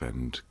sheep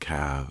and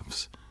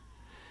calves.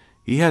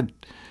 He had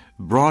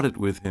brought it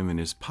with him in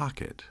his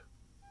pocket,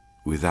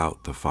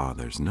 without the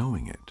father's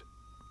knowing it.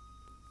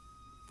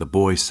 The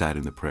boy sat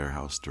in the prayer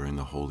house during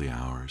the holy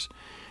hours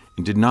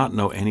and did not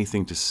know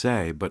anything to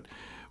say, but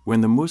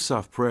when the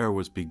Musaf prayer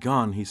was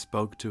begun, he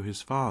spoke to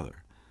his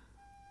father.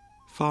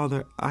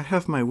 "Father, I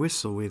have my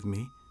whistle with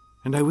me,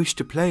 and I wish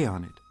to play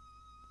on it."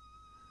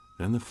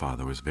 Then the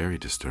father was very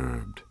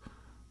disturbed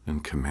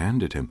and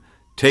commanded him,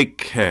 "Take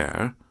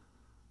care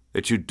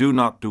that you do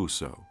not do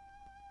so."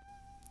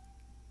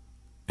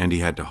 And he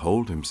had to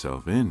hold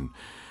himself in.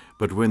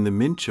 But when the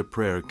Mincha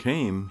prayer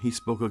came, he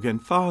spoke again,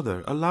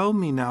 "Father, allow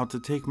me now to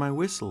take my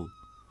whistle."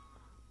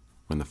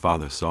 When the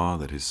father saw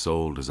that his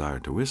soul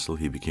desired to whistle,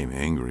 he became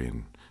angry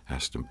and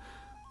asked him,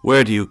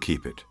 "Where do you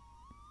keep it?"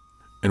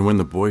 And when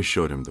the boy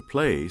showed him the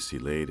place, he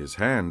laid his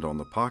hand on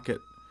the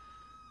pocket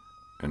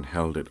and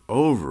held it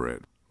over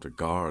it to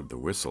guard the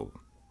whistle.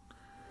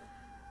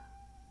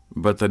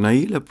 But the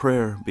Naila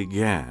prayer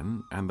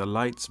began, and the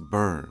lights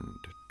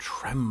burned,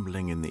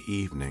 trembling in the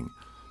evening,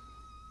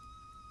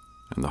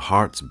 and the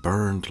hearts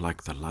burned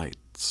like the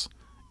lights,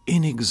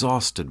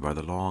 inexhausted by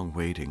the long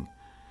waiting,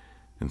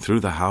 and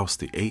through the house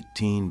the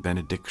 18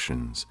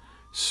 benedictions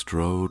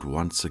strode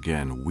once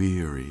again,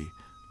 weary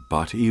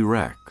but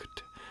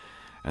erect,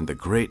 and the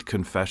great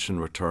confession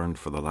returned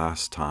for the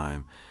last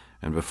time,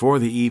 and before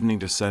the evening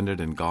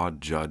descended and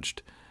God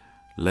judged,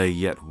 lay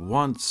yet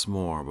once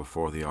more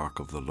before the ark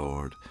of the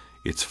Lord,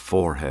 its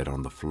forehead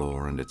on the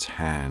floor and its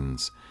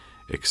hands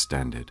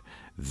extended.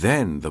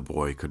 Then the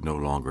boy could no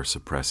longer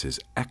suppress his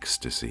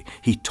ecstasy.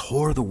 He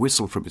tore the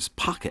whistle from his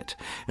pocket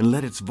and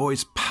let its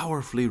voice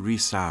powerfully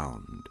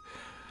resound.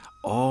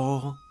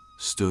 All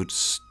stood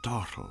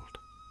startled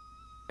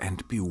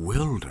and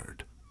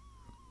bewildered.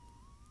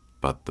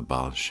 But the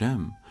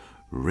Baal-Shem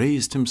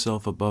raised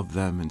himself above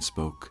them and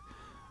spoke,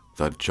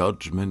 "The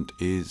judgment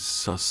is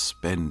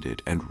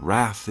suspended, and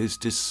wrath is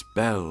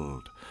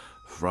dispelled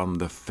from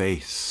the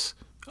face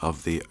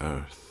of the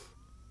earth."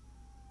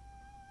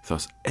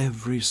 Thus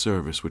every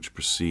service which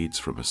proceeds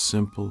from a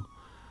simple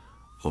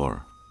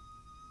or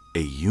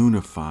a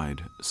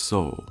unified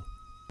soul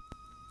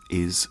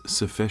is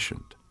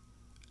sufficient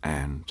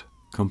and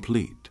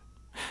complete.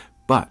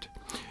 But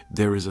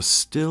there is a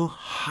still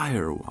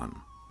higher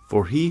one,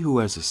 for he who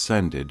has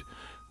ascended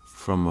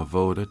from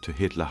avoda to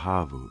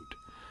HITLAHAVUT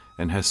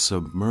and has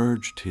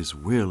submerged his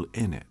will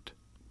in it,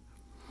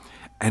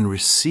 and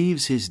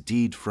receives his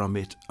deed from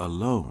it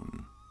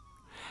alone,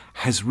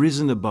 has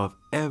risen above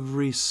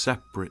every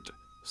separate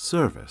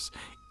service.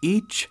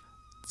 Each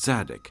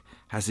tzaddik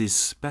has his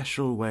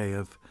special way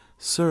of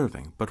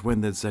serving, but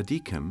when the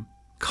tzaddikim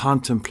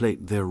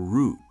contemplate their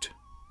root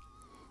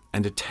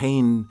and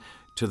attain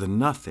to the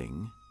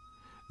nothing,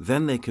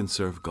 then they can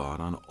serve God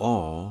on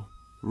all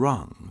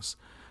rungs.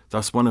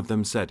 Thus one of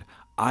them said,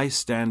 "I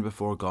stand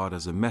before God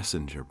as a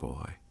messenger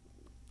boy,"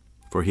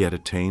 for he had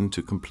attained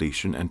to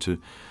completion and to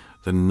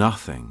the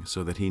nothing,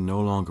 so that he no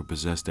longer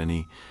possessed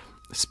any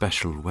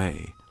special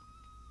way.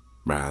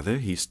 Rather,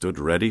 he stood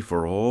ready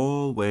for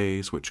all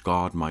ways which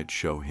God might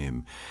show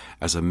him,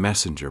 as a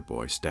messenger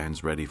boy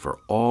stands ready for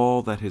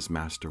all that his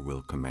master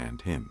will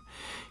command him.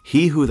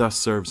 He who thus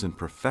serves in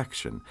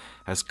perfection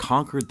has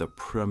conquered the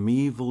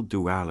primeval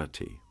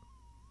duality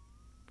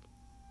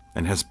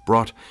and has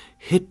brought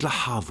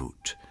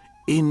HITLAHAVUT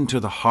into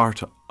the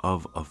heart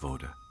of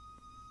avoda.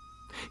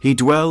 He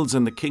dwells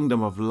in the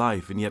kingdom of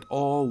life, and yet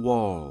all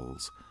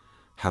walls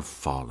have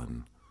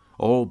fallen,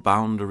 all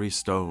boundary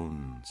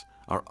stones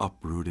are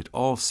uprooted,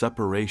 all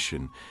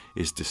separation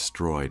is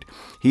destroyed.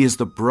 He is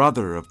the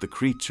brother of the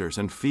creatures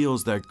and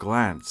feels their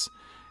glance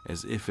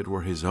as if it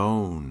were his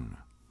own,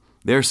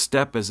 their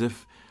step as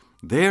if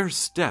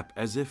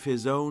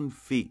his own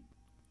feet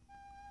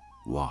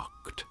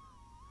walked.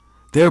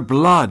 their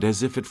blood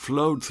as if it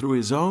flowed through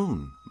his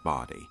own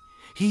body.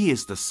 He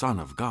is the Son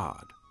of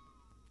God,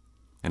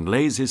 and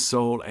lays his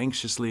soul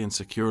anxiously and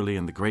securely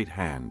in the great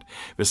hand,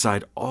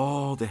 beside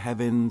all the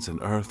heavens and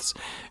earths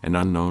and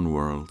unknown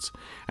worlds,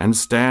 and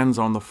stands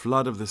on the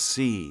flood of the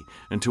sea,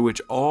 into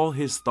which all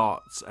his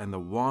thoughts and the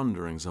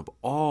wanderings of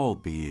all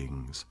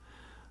beings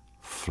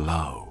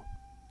flow.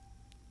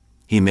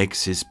 He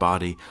makes his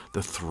body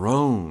the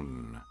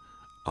throne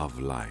of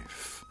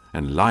life,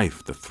 and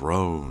life the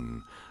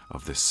throne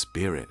of the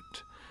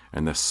Spirit,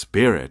 and the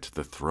Spirit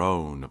the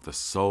throne of the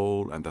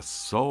soul, and the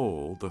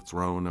soul the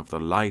throne of the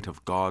light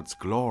of God's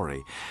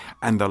glory.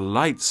 And the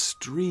light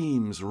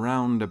streams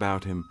round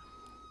about him,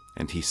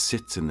 and he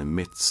sits in the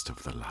midst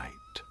of the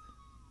light,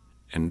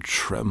 and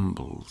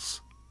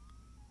trembles,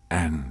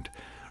 and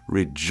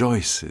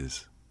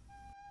rejoices.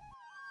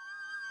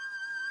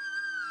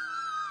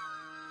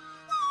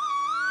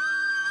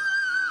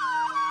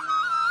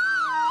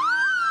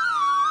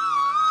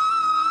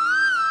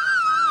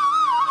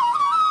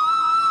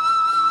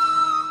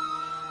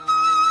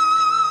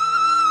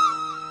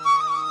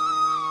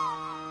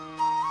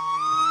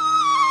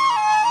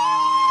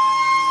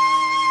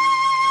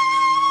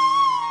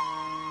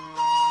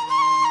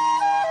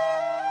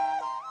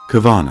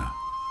 Kavana,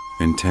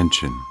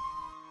 intention.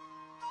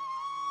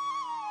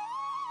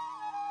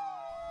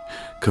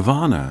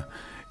 Kavana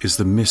is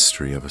the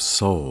mystery of a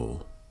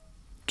soul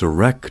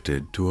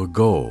directed to a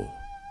goal.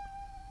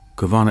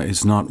 Kavana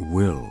is not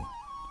will.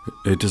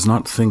 It does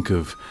not think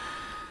of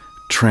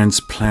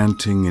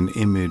transplanting an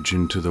image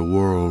into the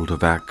world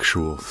of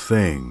actual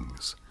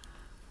things,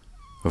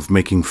 of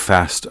making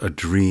fast a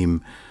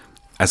dream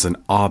as an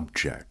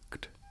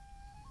object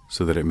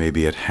so that it may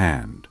be at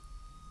hand,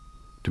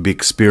 to be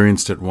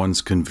experienced at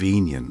one's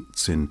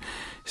convenience in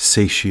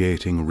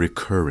satiating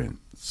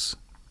recurrence.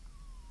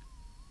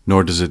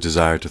 Nor does it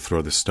desire to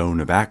throw the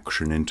stone of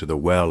action into the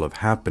well of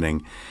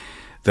happening,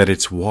 that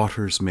its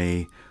waters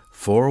may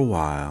for a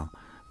while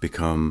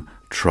become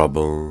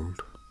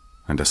troubled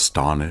and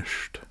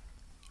astonished,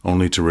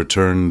 only to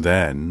return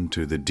then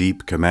to the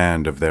deep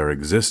command of their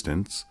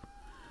existence,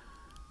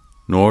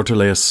 nor to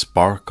lay a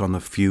spark on the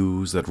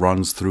fuse that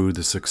runs through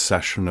the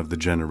succession of the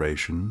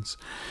generations,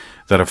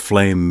 that a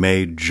flame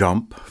may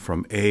jump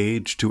from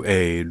age to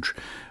age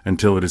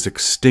until it is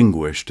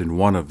extinguished in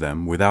one of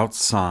them without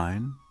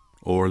sign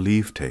or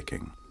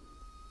leave-taking.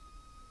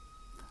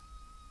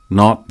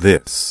 Not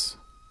this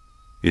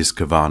is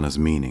Kavana's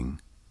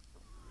meaning,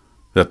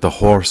 that the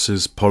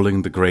horses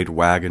pulling the great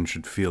wagon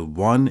should feel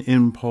one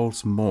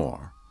impulse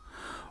more,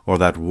 or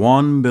that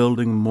one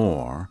building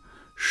more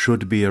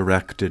should be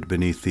erected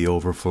beneath the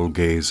overfull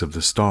gaze of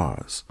the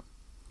stars.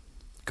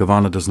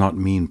 Kavana does not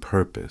mean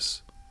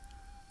purpose,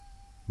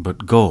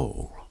 but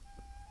goal.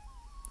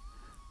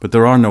 But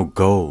there are no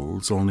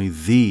goals, only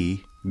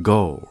the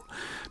goal.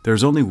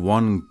 There's only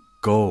one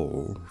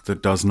goal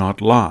that does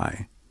not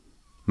lie.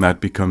 That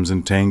becomes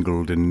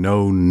entangled in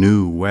no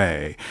new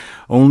way,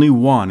 only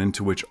one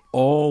into which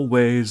all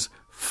ways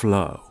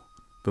flow,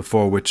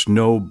 before which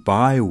no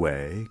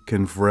byway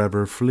can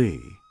forever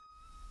flee.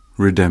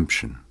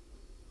 Redemption.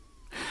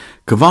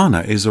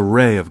 Kavana is a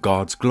ray of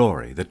God's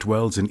glory that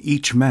dwells in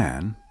each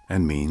man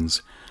and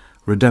means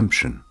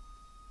redemption.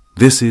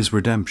 This is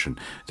redemption,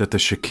 that the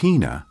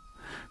Shekinah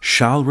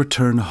shall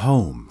return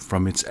home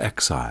from its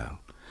exile,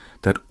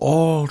 that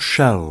all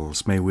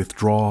shells may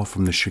withdraw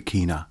from the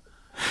Shekinah,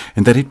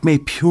 and that it may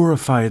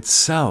purify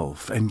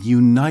itself and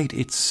unite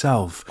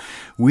itself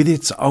with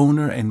its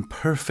owner in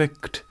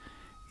perfect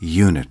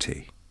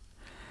unity.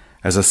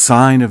 As a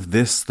sign of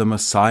this, the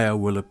Messiah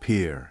will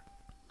appear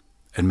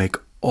and make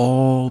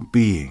all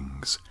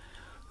beings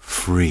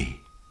free.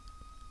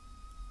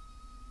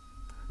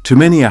 To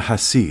many a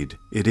Hasid,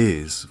 it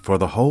is, for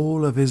the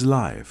whole of his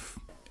life,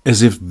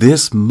 as if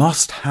this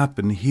must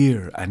happen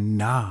here and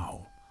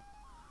now.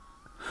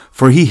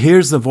 For he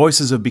hears the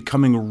voices of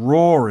becoming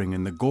roaring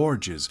in the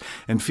gorges,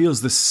 and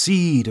feels the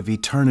seed of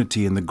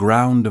eternity in the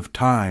ground of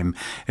time,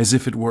 as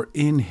if it were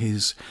in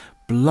his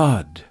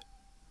blood.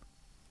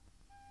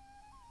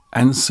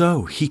 And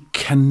so he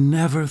can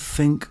never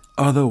think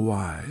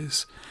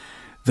otherwise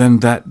than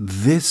that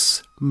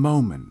this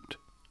moment,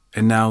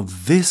 and now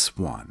this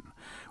one,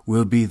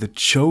 will be the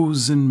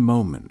chosen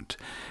moment,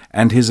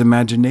 and his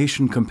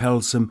imagination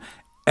compels him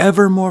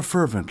ever more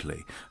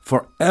fervently,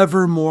 for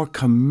ever more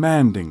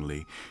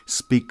commandingly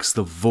speaks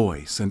the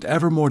voice, and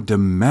ever more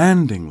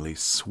demandingly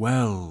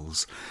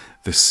swells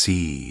the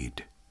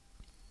seed.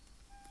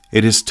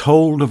 It is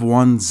told of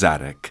one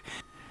Zadok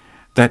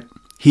that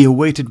he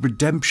awaited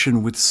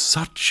redemption with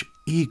such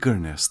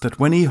eagerness that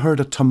when he heard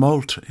a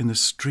tumult in the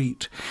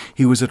street,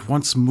 he was at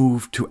once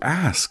moved to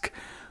ask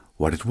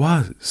what it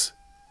was,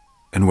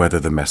 and whether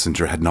the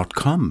messenger had not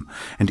come.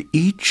 And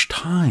each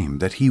time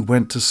that he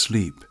went to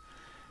sleep,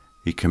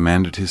 he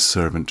commanded his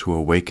servant to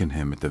awaken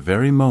him at the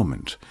very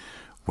moment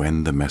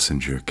when the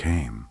messenger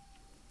came.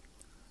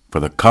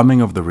 For the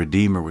coming of the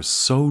Redeemer was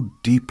so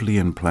deeply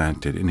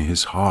implanted in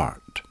his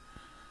heart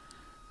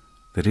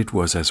that it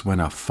was as when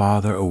a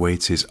father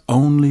awaits his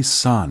only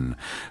son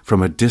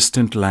from a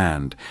distant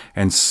land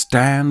and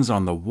stands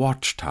on the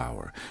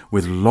watchtower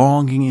with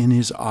longing in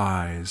his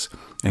eyes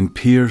and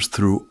peers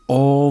through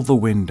all the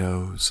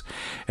windows,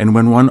 and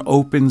when one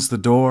opens the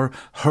door,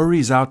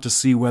 hurries out to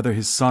see whether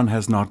his son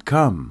has not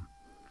come.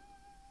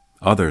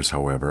 Others,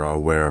 however, are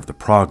aware of the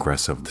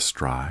progress of the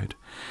stride,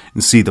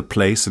 and see the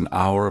place and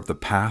hour of the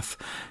path,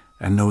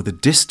 and know the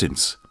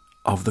distance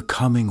of the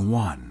coming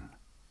one.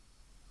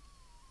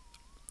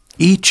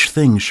 Each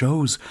thing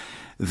shows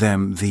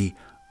them the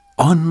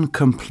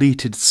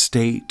uncompleted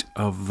state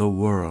of the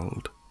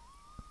world.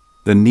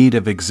 The need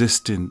of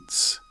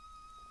existence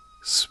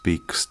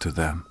speaks to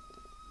them,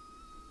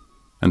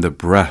 and the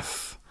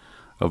breath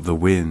of the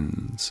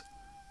winds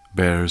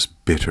bears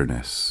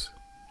bitterness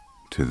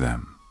to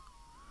them.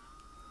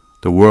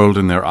 The world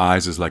in their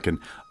eyes is like an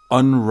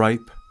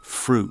unripe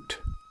fruit.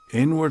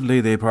 Inwardly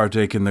they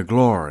partake in the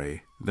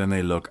glory, then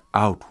they look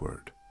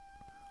outward.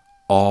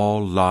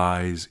 All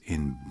lies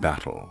in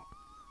battle.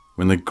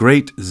 When the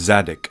great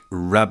Tzaddik,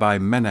 Rabbi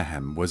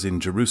Menahem, was in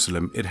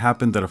Jerusalem, it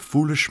happened that a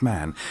foolish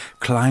man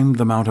climbed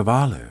the Mount of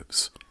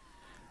Olives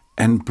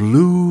and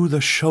blew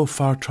the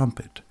shofar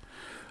trumpet.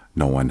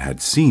 No one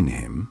had seen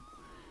him.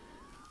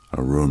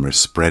 A rumor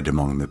spread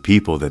among the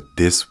people that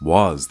this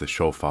was the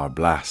shofar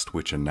blast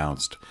which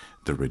announced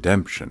the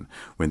redemption.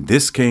 When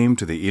this came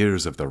to the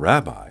ears of the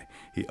rabbi,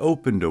 he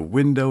opened a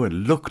window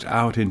and looked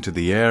out into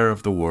the air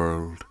of the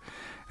world.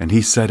 And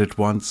he said at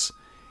once,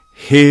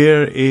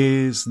 "Here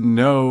is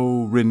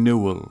no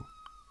renewal.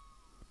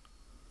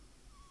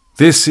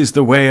 This is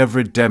the way of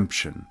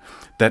redemption,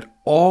 that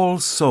all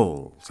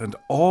souls and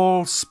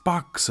all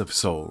sparks of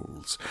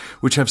souls,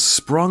 which have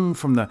sprung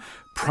from the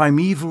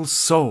primeval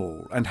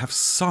soul and have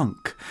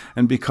sunk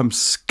and become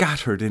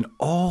scattered in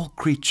all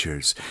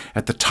creatures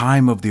at the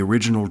time of the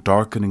original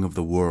darkening of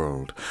the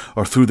world,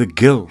 or through the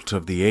guilt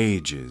of the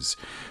ages,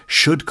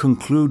 should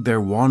conclude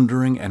their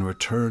wandering and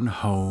return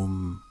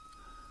home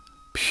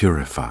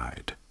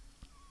purified."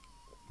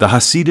 The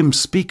Hasidim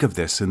speak of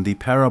this in the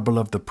parable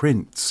of the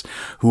prince,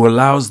 who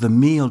allows the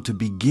meal to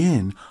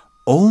begin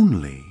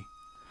only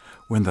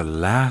when the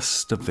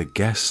last of the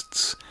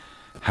guests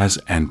has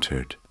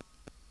entered.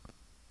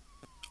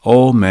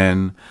 All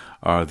men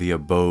are the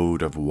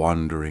abode of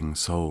wandering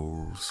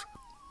souls.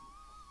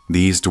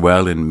 These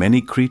dwell in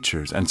many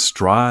creatures and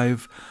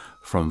strive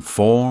from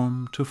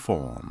form to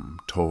form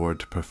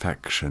toward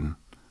perfection.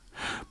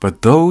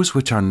 But those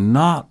which are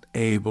not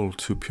able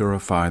to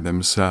purify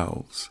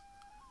themselves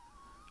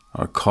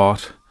are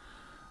caught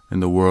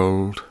in the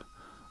world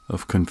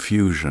of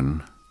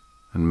confusion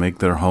and make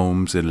their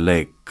homes in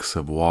lakes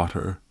of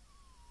water,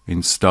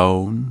 in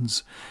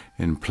stones,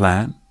 in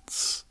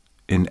plants,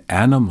 in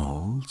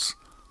animals,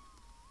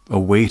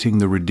 awaiting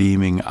the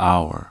redeeming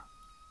hour.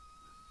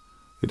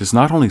 It is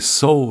not only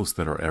souls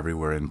that are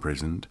everywhere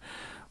imprisoned,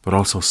 but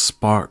also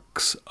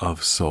sparks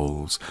of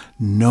souls.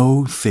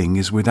 No thing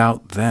is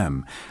without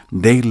them.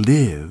 They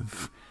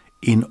live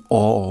in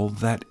all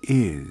that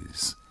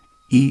is.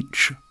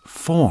 Each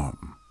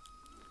form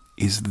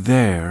is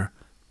their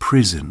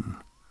prison.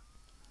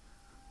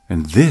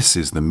 And this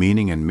is the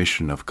meaning and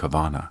mission of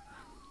Kavana,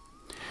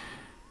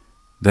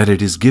 that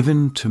it is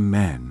given to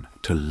men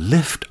to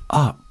lift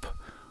up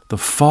the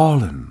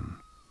fallen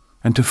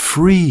and to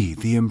free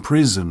the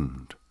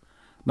imprisoned.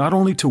 Not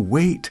only to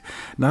wait,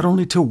 not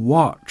only to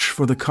watch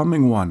for the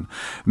coming one,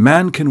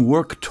 man can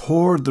work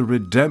toward the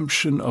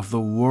redemption of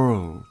the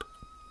world.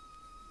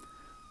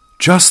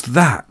 Just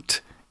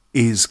that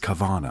is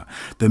Kavana,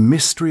 the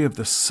mystery of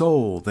the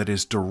soul that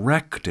is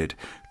directed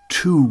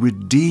to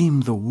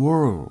redeem the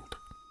world.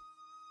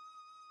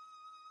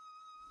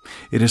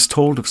 It is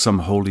told of some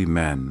holy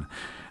men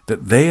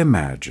that they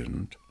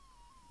imagined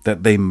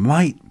that they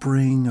might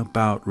bring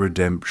about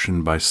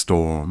redemption by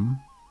storm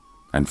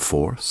and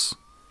force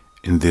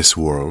in this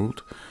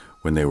world,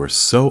 when they were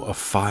so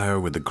afire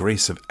with the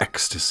grace of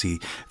ecstasy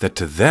that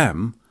to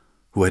them,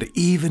 who had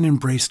even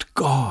embraced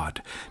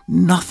God,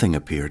 nothing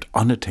appeared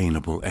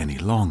unattainable any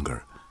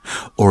longer.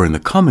 Or in the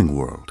coming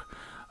world,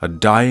 a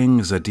dying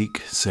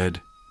Tzaddik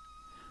said,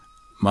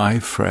 "My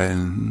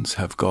friends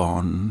have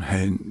gone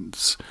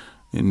hence,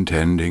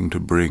 intending to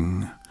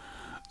bring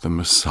the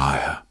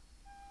Messiah,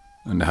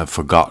 and have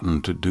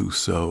forgotten to do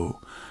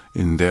so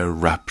in their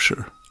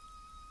rapture.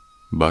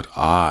 But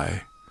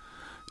I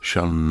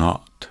shall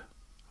not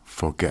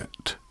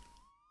forget."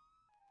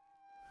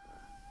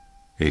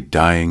 A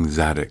dying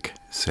Tzaddik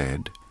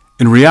said.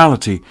 In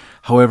reality,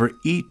 however,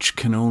 each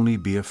can only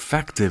be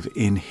effective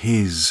in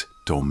his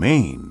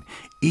domain.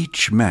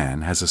 Each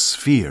man has a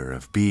sphere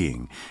of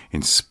being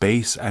in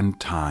space and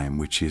time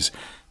which is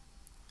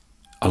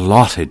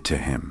allotted to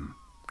him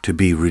to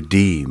be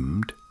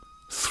redeemed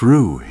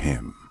through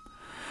him.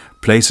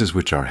 Places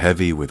which are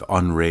heavy with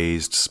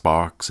unraised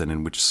sparks and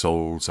in which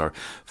souls are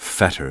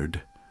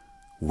fettered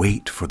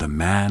wait for the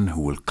man who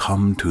will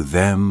come to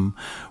them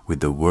with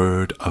the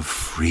word of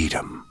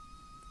freedom.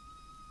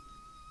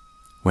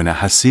 When a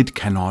Hasid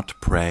cannot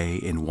pray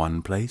in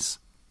one place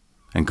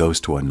and goes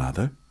to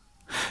another,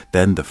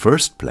 Then the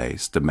first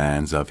place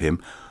demands of him,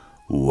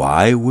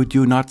 "Why would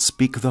you not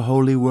speak the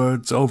holy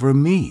words over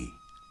me?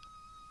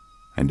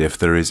 And if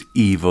there is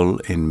evil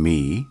in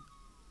me,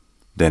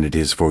 then it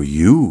is for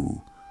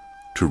you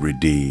to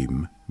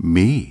redeem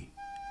me."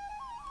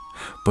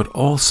 But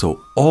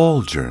also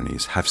all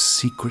journeys have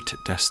secret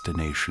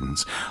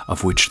destinations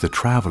of which the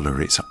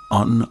traveler is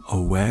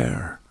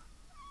unaware.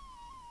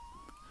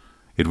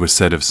 It was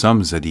said of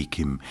some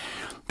tzaddikim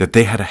that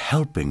they had a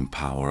helping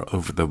power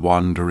over the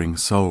wandering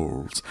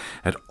souls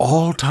at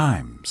all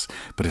times,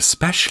 but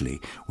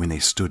especially when they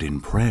stood in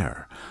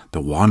prayer.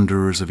 The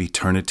wanderers of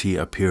eternity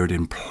appeared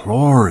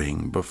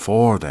imploring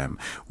before them,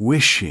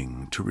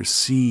 wishing to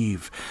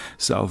receive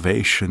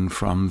salvation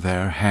from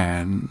their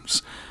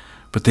hands.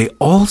 But they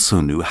also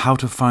knew how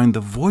to find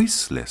the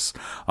voiceless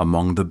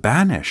among the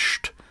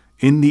banished,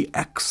 in the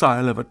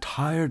exile of a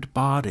tired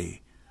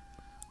body,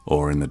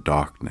 or in the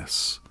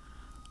darkness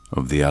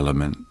of the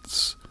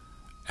elements,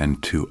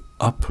 and to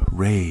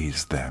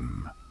upraise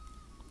them.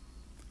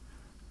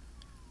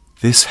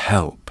 This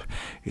help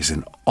is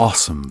an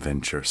awesome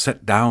venture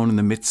set down in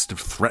the midst of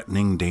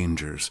threatening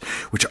dangers,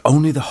 which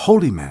only the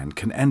holy man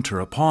can enter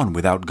upon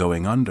without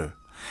going under.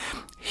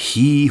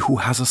 He who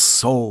has a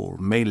soul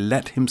may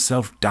let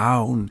himself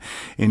down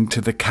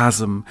into the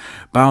chasm,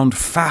 bound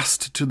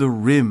fast to the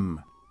rim,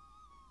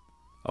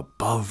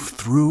 above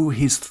through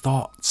his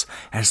thoughts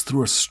as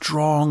through a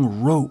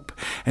strong rope,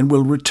 and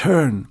will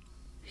return.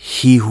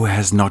 He who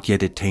has not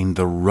yet attained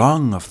the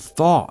rung of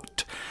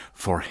thought,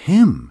 for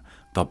him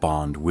the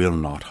bond will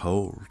not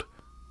hold,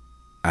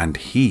 and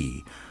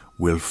he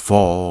will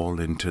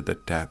fall into the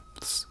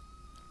depths.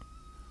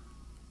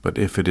 But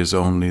if it is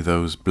only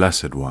those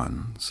blessed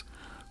ones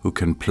who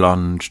can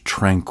plunge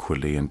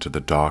tranquilly into the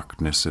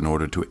darkness in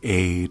order to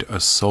aid a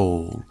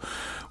soul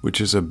which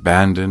is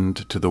abandoned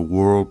to the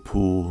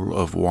whirlpool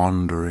of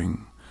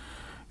wandering,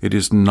 it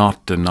is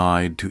not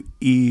denied to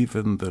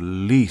even the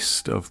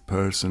least of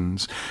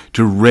persons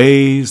to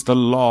raise the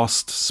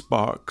lost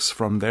sparks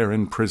from their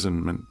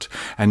imprisonment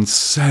and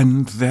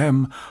send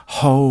them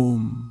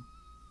home.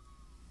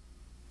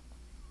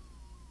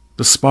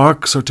 The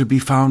sparks are to be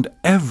found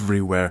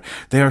everywhere.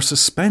 They are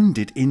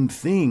suspended in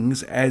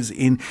things as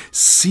in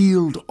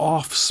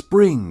sealed-off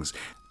springs.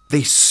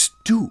 They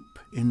stoop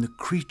in the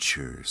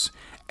creatures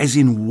as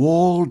in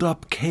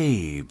walled-up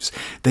caves.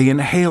 They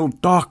inhale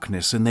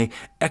darkness and they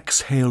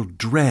exhale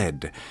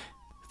dread.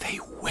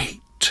 They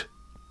wait.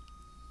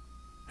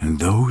 And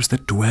those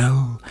that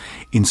dwell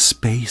in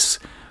space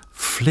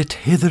flit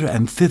hither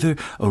and thither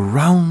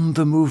around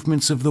the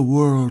movements of the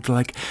world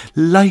like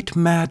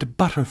light-mad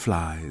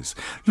butterflies,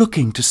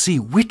 looking to see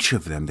which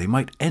of them they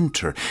might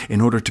enter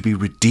in order to be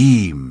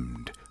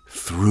redeemed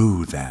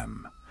through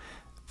them.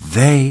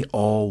 They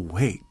all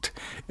wait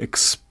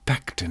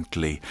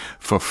expectantly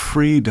for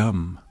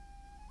freedom.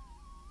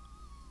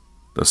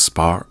 The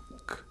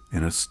spark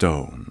in a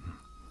stone,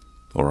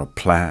 or a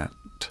plant,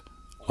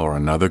 or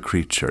another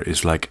creature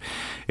is like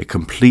a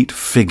complete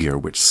figure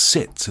which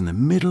sits in the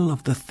middle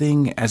of the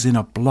thing as in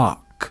a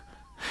block,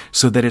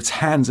 so that its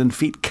hands and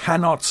feet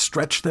cannot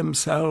stretch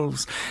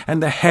themselves,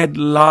 and the head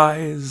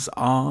lies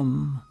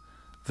on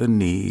the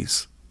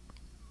knees.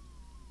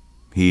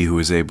 He who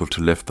is able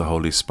to lift the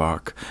holy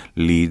spark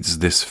leads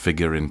this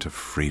figure into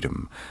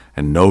freedom,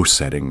 and no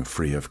setting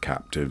free of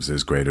captives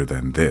is greater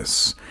than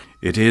this.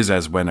 It is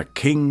as when a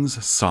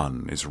king's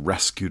son is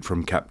rescued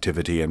from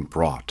captivity and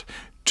brought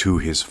to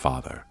his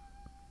father.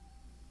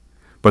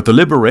 But the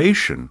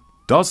liberation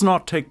does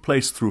not take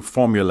place through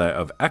formulae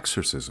of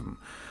exorcism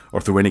or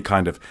through any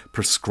kind of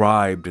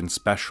prescribed and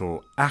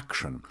special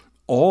action.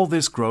 All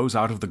this grows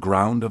out of the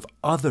ground of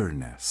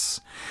otherness,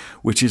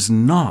 which is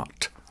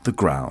not the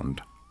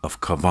ground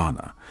of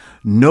kavana.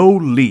 No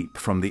leap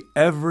from the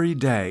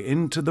everyday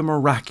into the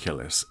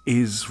miraculous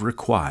is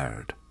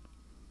required.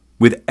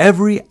 With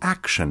every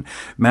action,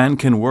 man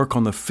can work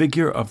on the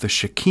figure of the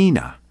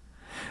Shekinah,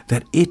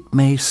 that it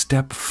may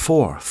step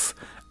forth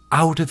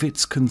out of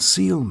its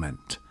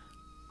concealment.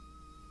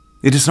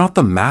 It is not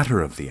the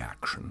matter of the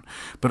action,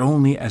 but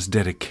only as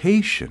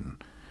dedication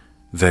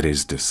that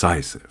is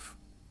decisive.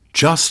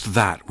 Just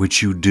that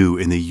which you do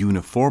in the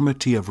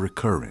uniformity of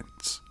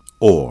recurrence,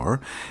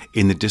 or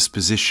in the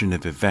disposition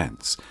of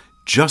events,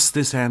 just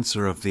this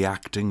answer of the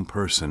acting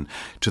person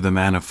to the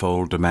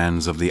manifold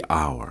demands of the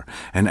hour,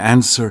 an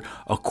answer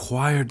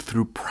acquired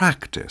through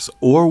practice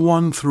or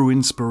won through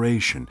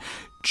inspiration,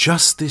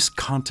 just this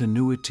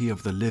continuity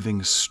of the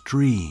living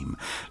stream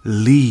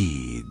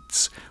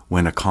leads,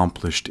 when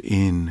accomplished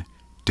in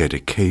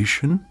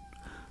dedication,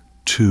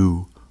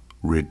 to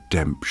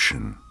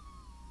redemption.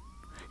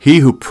 He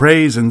who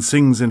prays and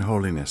sings in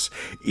holiness,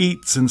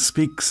 eats and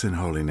speaks in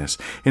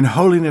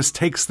holiness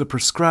takes the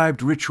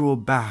prescribed ritual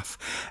bath,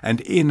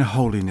 and in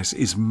holiness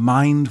is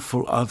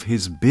mindful of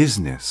his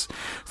business.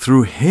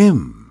 Through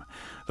him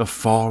the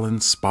fallen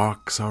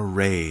sparks are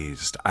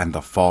raised, and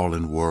the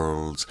fallen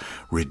worlds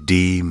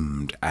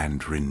redeemed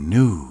and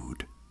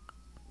renewed.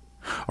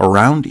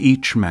 Around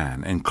each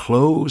man,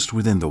 enclosed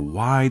within the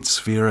wide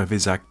sphere of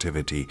his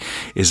activity,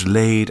 is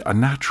laid a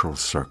natural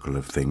circle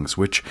of things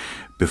which,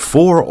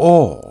 before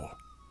all,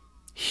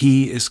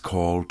 he is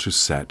called to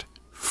set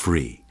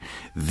free.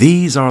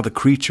 These are the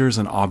creatures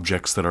and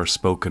objects that are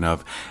spoken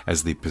of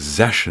as the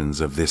possessions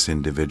of this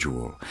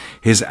individual: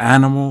 his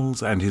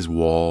animals and his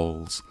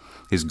walls,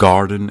 his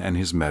garden and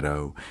his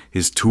meadow,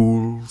 his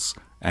tools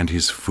and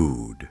his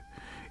food.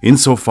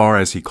 Insofar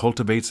as he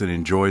cultivates and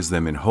enjoys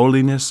them in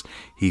holiness,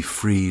 he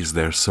frees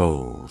their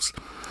souls.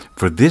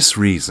 For this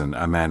reason,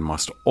 a man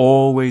must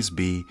always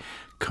be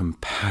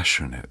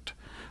compassionate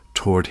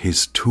toward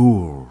his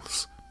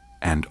tools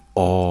and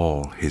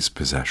all his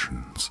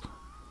possessions.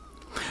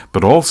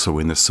 But also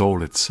in the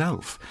soul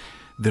itself,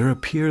 there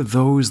appear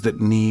those that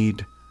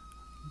need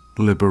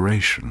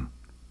liberation.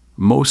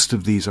 Most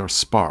of these are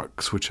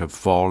sparks which have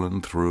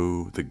fallen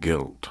through the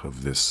guilt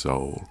of this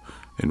soul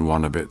in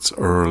one of its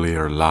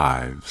earlier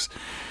lives.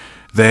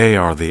 They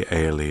are the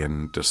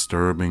alien,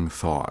 disturbing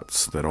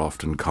thoughts that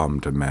often come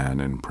to man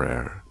in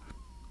prayer.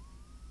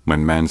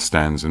 When man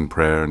stands in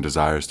prayer and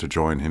desires to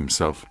join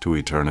himself to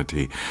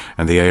eternity,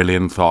 and the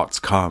alien thoughts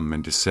come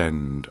and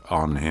descend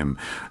on him,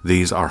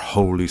 these are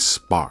holy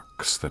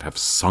sparks that have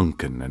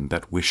sunken and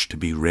that wish to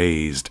be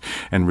raised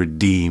and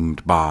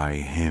redeemed by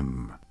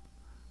him.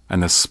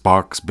 And the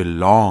sparks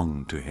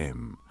belong to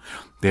him.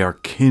 They are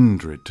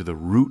kindred to the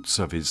roots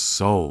of his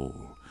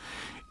soul.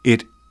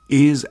 It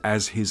is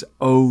as his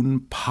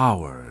own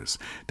powers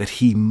that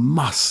he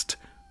must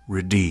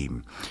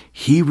redeem.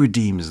 He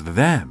redeems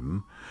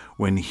them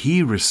when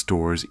he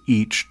restores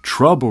each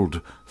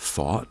troubled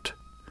thought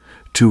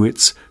to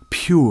its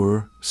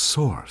pure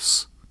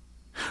source,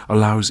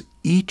 allows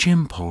each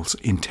impulse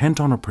intent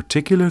on a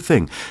particular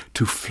thing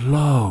to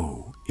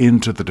flow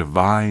into the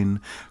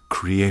divine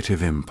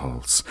creative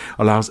impulse,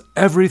 allows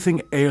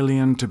everything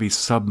alien to be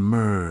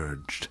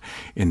submerged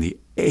in the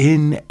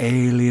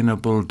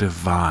inalienable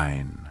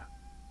divine.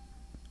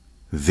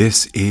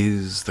 This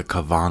is the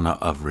kavana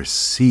of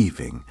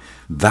receiving,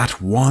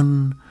 that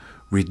one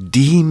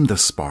redeem the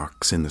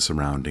sparks in the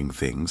surrounding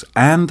things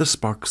and the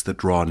sparks that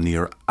draw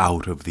near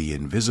out of the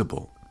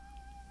invisible.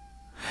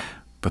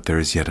 But there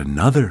is yet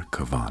another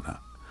kavana,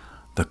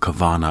 the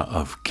kavana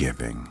of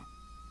giving.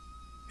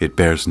 It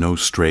bears no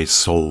stray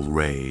soul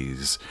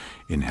rays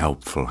in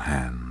helpful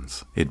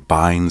hands. It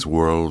binds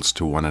worlds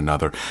to one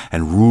another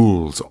and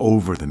rules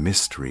over the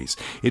mysteries.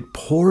 It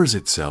pours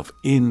itself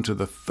into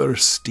the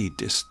thirsty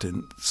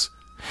distance.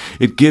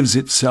 It gives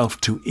itself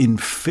to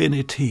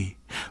infinity,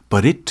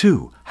 but it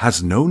too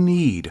has no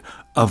need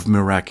of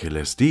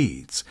miraculous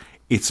deeds.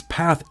 Its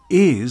path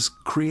is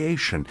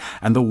creation,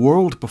 and the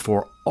world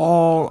before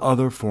all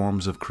other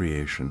forms of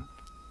creation.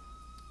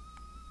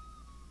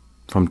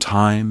 From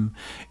time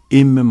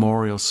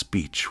immemorial,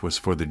 speech was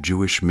for the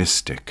Jewish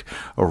mystic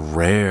a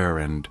rare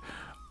and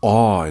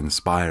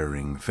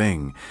awe-inspiring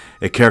thing.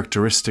 A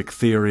characteristic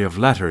theory of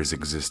letters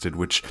existed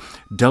which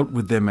dealt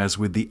with them as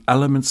with the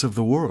elements of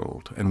the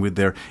world, and with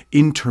their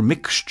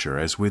intermixture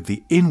as with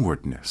the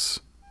inwardness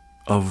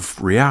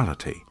of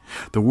reality.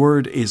 The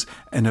word is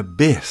an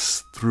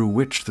abyss through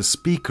which the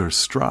speaker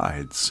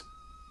strides.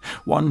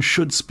 One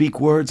should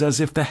speak words as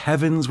if the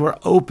heavens were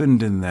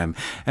opened in them,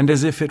 and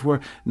as if it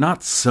were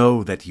not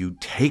so that you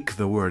take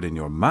the word in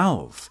your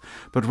mouth,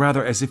 but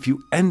rather as if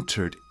you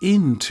entered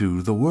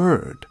into the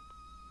word.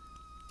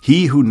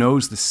 He who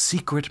knows the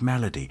secret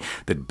melody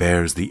that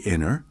bears the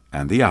inner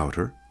and the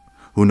outer,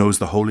 who knows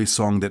the holy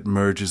song that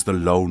merges the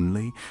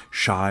lonely,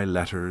 shy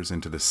letters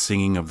into the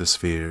singing of the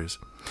spheres,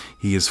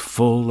 he is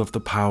full of the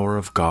power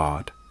of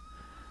God.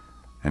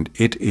 And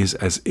it is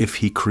as if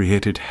he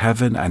created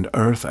heaven and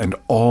earth and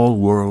all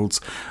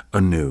worlds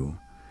anew.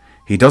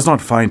 He does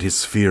not find his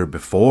sphere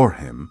before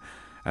him,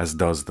 as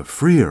does the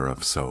freer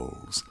of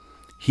souls.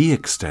 He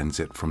extends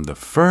it from the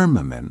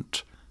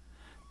firmament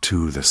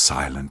to the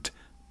silent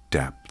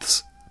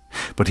depths.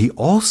 But he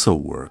also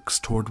works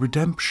toward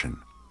redemption,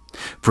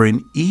 for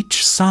in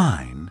each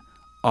sign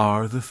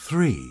are the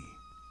three: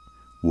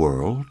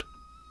 world,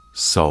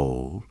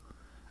 soul,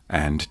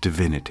 and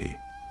divinity.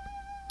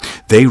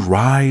 They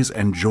rise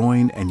and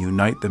join and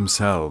unite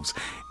themselves,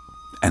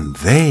 and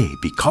they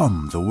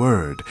become the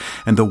Word,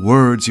 and the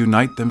words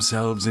unite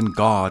themselves in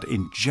God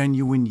in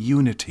genuine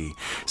unity,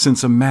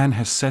 since a man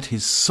has set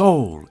his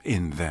soul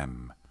in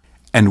them.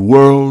 And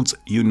worlds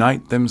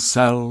unite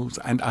themselves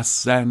and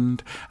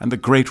ascend, and the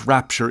great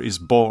rapture is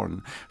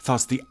born.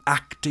 Thus the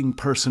acting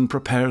person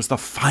prepares the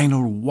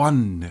final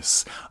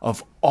oneness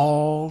of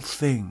all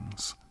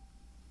things.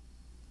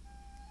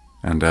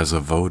 And as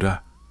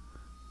avoda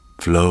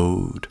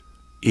flowed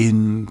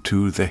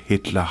into the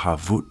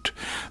HITLAHAVUT,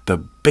 the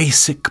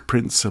basic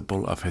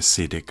principle of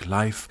Hasidic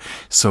life,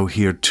 so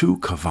here too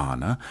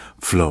kavana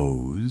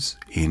flows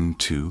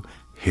into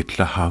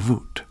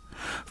HITLAHAVUT.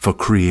 For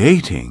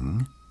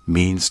creating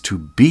means to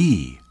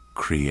be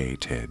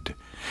created.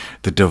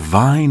 The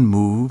divine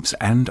moves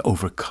and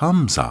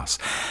overcomes us,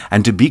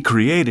 and to be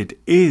created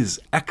is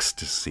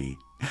ecstasy.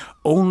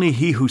 Only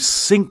he who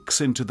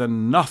sinks into the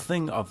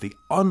nothing of the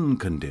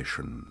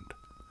unconditioned,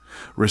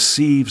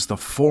 receives the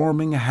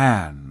forming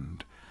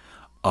hand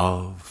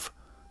of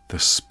the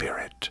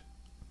Spirit.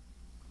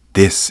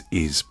 This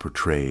is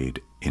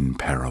portrayed in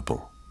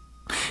parable.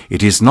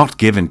 It is not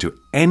given to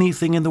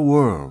anything in the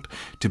world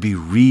to be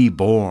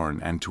reborn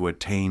and to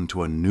attain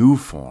to a new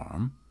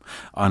form,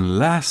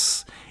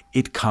 unless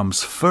it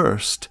comes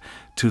first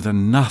to the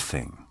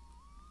nothing,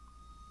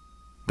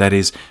 that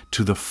is,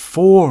 to the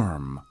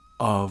form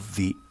of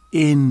the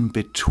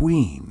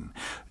in-between.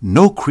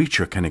 No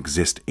creature can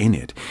exist in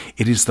it.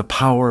 It is the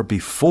power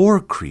before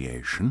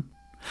creation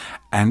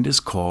and is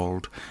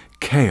called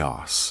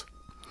chaos.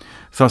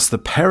 Thus the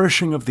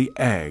perishing of the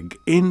egg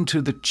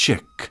into the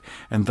chick,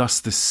 and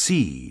thus the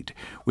seed,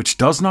 which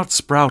does not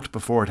sprout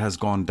before it has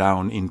gone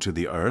down into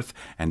the earth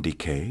and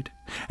decayed.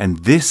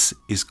 And this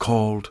is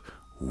called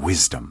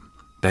wisdom,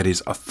 that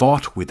is, a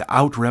thought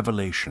without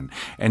revelation.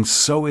 And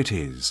so it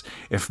is,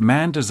 if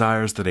man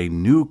desires that a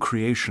new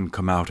creation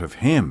come out of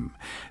him,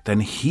 then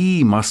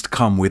he must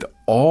come with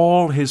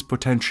all his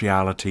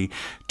potentiality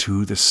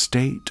to the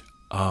state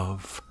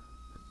of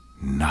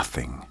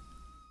nothing.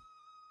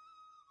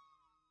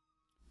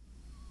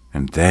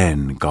 And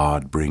then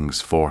God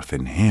brings forth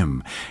in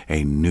him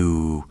a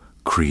new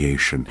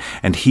creation,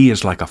 and he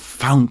is like a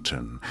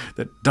fountain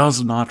that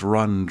does not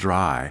run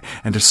dry,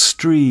 and a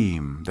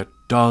stream that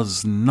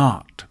does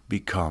not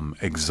become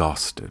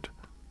exhausted.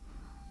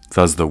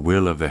 Thus the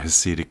will of the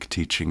Hasidic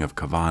teaching of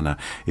Kavanah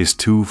is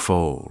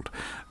twofold: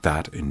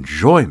 that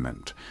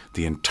enjoyment,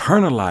 the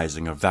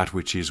internalizing of that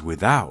which is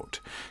without,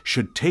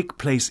 should take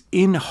place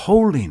in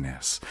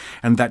holiness,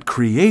 and that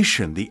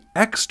creation, the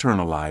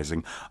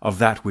externalizing of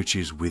that which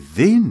is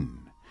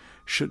within,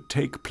 should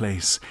take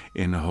place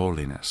in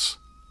holiness.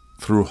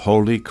 Through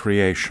holy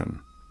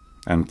creation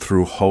and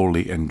through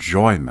holy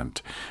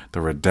enjoyment, the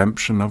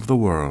redemption of the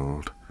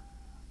world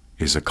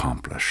is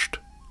accomplished.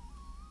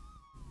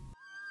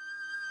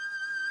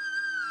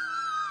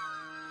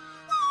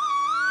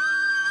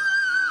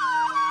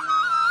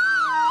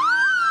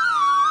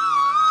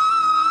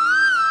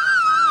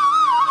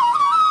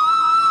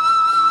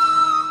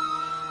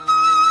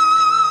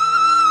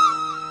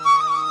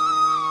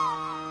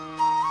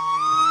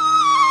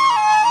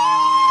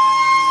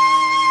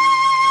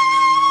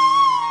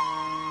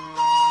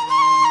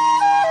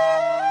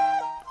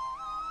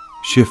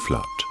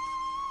 Shiflat,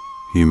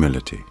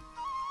 humility.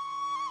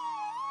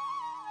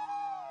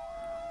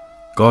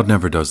 God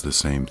never does the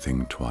same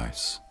thing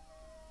twice,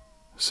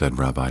 said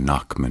Rabbi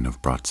Nachman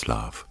of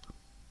Bratslav.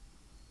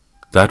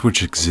 That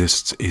which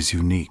exists is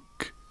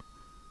unique,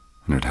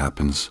 and it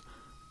happens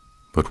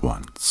but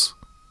once.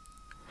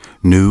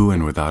 New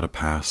and without a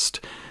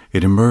past,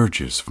 it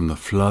emerges from the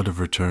flood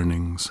of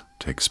returnings,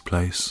 takes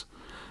place,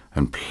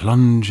 and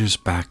plunges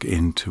back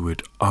into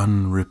it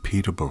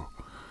unrepeatable.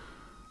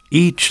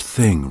 Each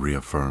thing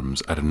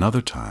reaffirms at another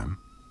time,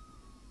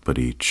 but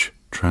each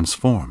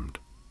transformed.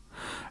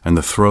 And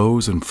the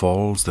throes and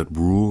falls that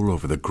rule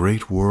over the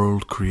great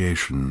world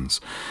creations,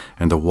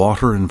 and the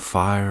water and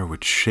fire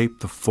which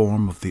shape the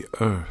form of the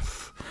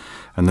earth,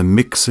 and the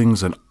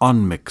mixings and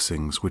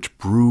unmixings which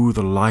brew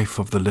the life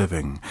of the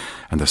living,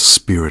 and the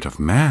spirit of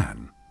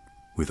man,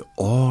 with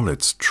all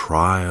its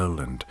trial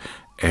and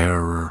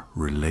error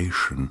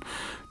relation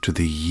to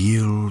the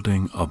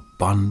yielding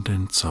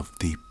abundance of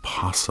the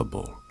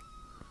possible.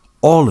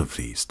 All of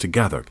these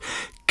together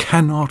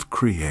cannot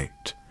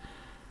create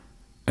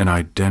an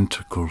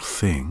identical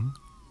thing,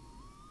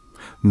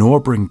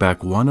 nor bring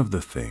back one of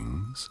the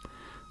things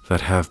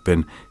that have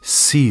been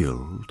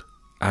sealed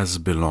as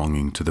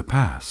belonging to the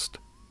past.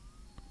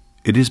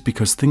 It is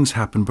because things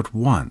happen but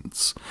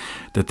once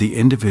that the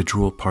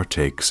individual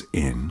partakes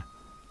in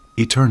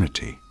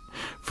eternity.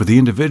 For the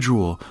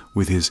individual,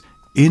 with his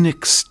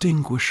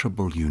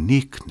inextinguishable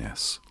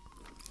uniqueness,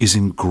 is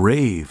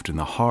engraved in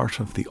the heart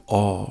of the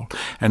all,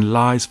 and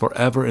lies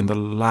forever in the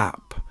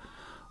lap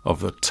of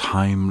the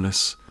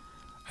timeless,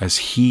 as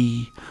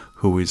he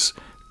who is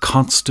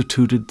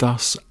constituted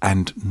thus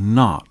and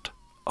not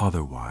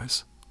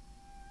otherwise.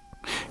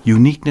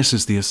 Uniqueness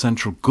is the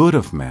essential good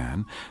of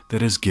man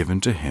that is given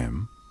to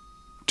him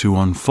to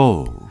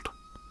unfold.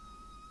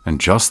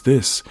 And just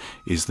this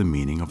is the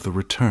meaning of the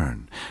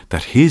return,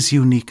 that his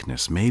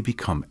uniqueness may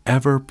become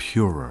ever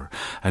purer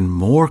and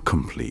more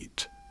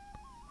complete,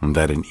 and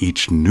that in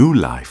each new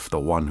life the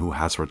one who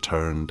has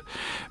returned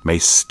may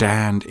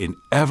stand in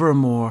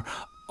evermore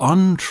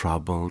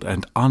untroubled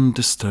and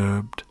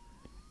undisturbed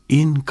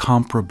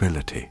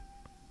incomparability.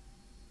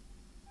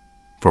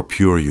 For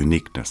pure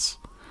uniqueness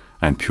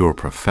and pure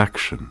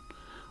perfection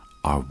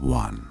are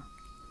one.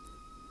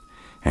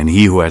 And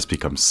he who has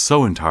become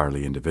so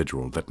entirely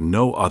individual that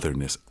no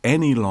otherness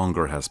any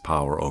longer has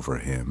power over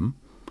him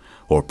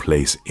or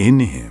place in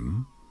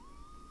him,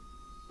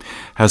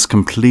 has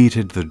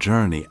completed the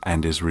journey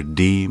and is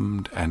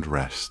redeemed and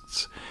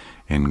rests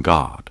in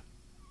God.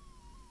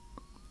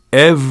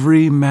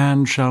 Every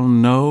man shall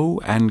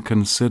know and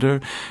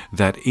consider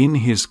that in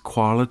his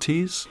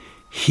qualities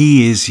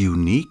he is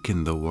unique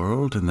in the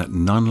world, and that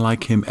none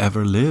like him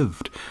ever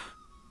lived.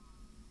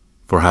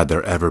 For had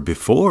there ever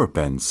before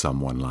been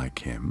someone like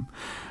him,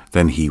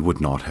 then he would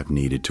not have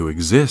needed to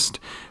exist.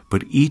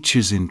 But each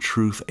is in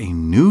truth a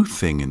new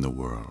thing in the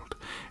world,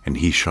 and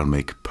he shall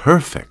make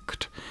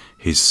perfect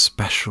his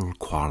special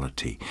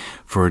quality.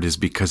 For it is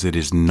because it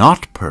is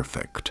not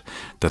perfect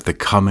that the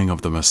coming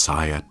of the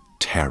Messiah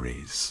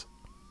tarries.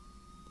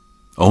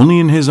 Only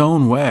in his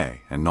own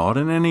way, and not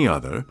in any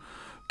other,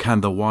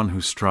 can the one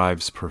who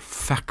strives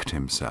perfect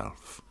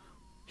himself.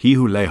 He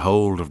who lay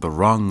hold of the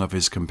rung of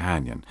his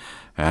companion,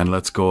 and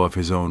lets go of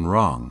his own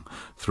rung,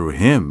 through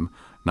him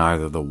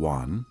neither the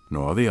one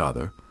nor the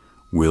other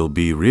will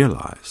be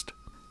realized.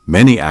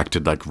 Many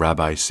acted like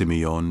Rabbi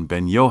Simeon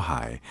ben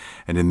Yochai,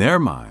 and in their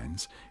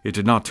minds it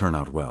did not turn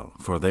out well,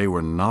 for they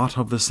were not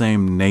of the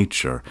same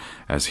nature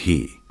as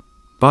he,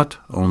 but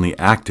only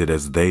acted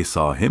as they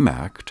saw him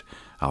act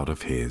out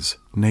of his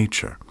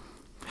nature.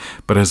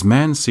 But as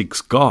man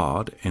seeks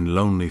God in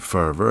lonely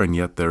fervor, and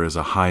yet there is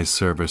a high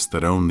service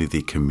that only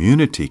the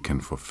community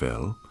can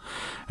fulfill,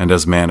 and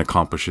as man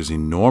accomplishes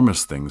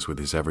enormous things with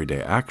his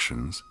everyday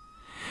actions,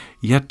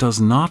 yet does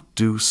not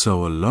do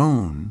so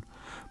alone,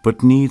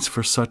 but needs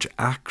for such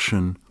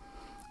action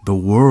the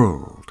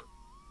world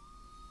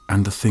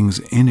and the things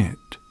in it.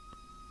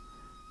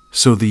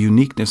 So the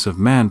uniqueness of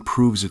man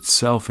proves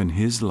itself in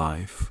his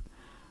life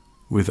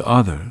with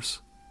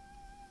others.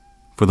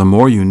 For the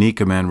more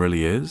unique a man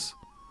really is,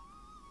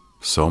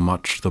 so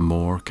much the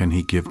more can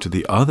he give to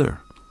the other,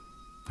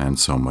 and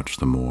so much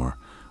the more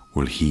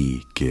will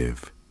he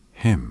give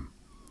him.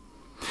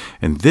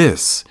 And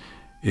this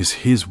is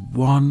his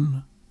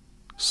one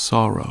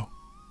sorrow,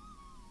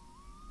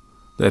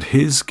 that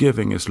his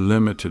giving is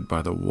limited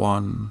by the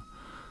one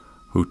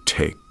who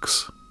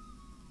takes.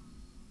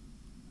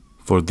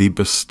 For the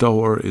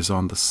bestower is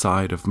on the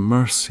side of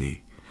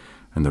mercy,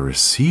 and the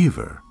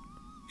receiver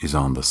is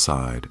on the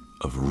side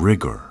of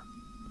rigor.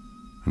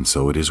 And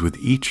so it is with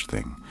each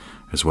thing,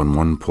 as when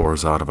one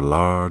pours out of a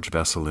large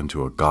vessel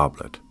into a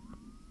goblet.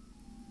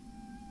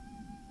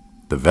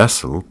 The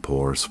vessel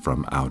pours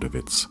from out of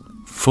its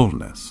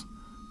fullness,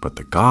 but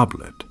the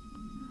goblet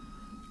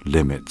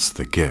limits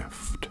the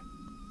gift.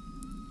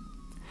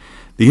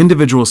 The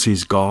individual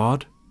sees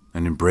God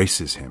and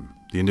embraces him.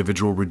 The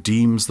individual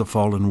redeems the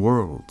fallen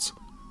worlds.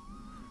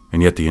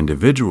 And yet the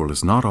individual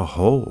is not a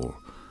whole,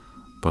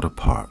 but a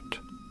part.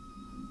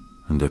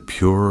 And the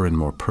purer and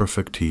more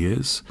perfect he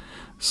is,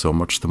 so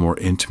much the more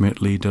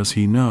intimately does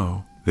he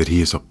know that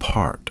he is a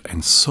part,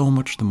 and so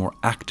much the more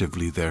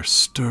actively there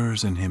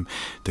stirs in him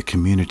the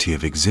community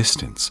of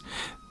existence.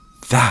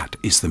 That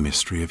is the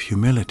mystery of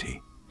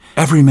humility.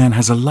 Every man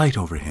has a light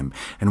over him,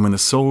 and when the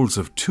souls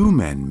of two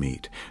men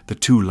meet, the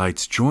two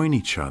lights join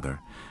each other,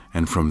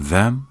 and from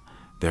them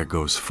there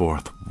goes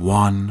forth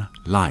one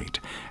light,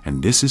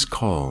 and this is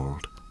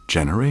called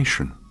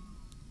generation.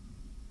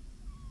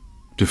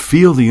 To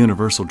feel the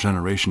universal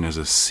generation as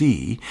a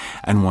sea,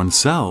 and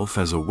oneself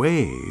as a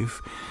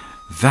wave,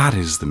 that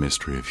is the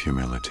mystery of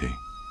humility.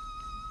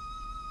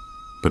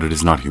 But it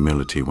is not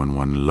humility when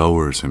one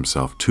lowers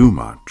himself too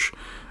much,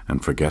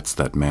 and forgets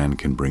that man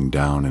can bring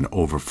down an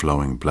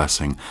overflowing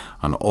blessing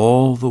on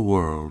all the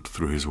world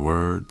through his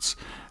words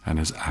and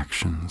his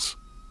actions.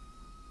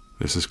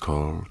 This is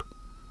called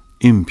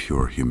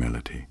impure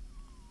humility.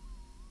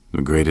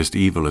 The greatest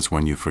evil is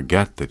when you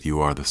forget that you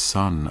are the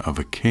son of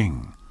a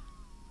king.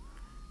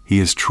 He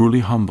is truly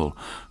humble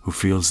who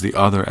feels the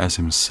other as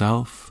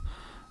himself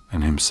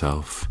and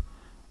himself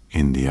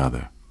in the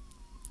other.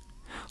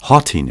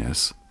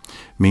 Haughtiness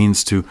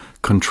means to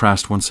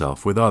contrast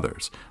oneself with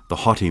others. The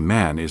haughty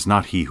man is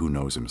not he who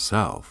knows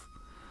himself,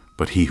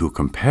 but he who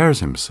compares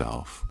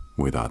himself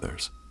with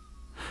others.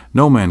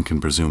 No man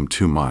can presume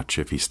too much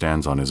if he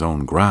stands on his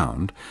own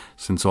ground,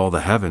 since all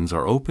the heavens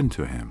are open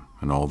to him,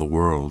 and all the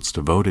worlds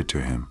devoted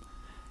to him.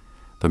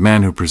 The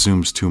man who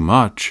presumes too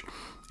much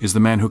is the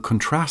man who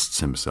contrasts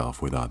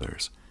himself with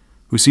others,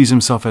 who sees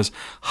himself as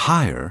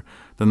higher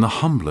than the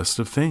humblest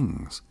of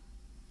things,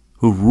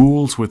 who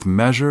rules with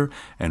measure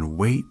and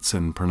waits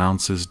and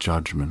pronounces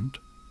judgment.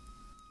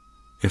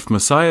 If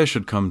Messiah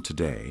should come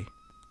today,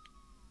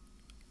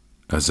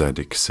 a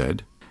Tzaddik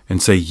said,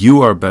 and say,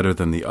 "You are better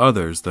than the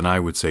others," then I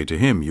would say to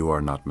him, "You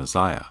are not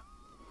Messiah."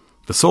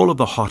 The soul of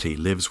the haughty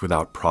lives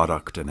without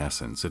product and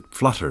essence. It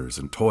flutters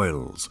and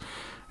toils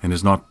and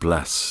is not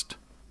blessed.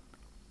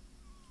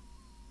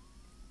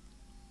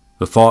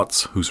 The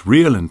thoughts whose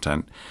real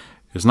intent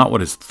is not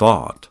what is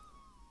thought,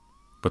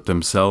 but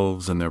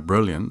themselves and their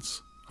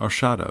brilliance, are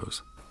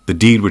shadows. The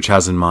deed which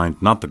has in mind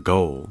not the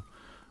goal,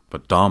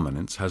 but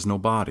dominance, has no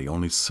body,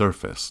 only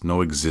surface,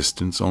 no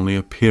existence, only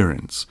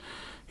appearance.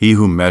 He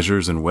who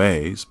measures and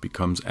weighs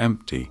becomes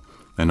empty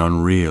and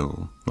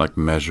unreal, like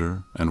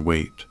measure and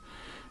weight.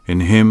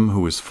 In him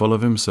who is full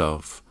of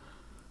himself,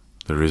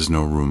 there is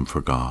no room for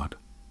God.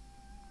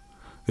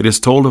 It is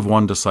told of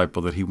one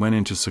disciple that he went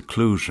into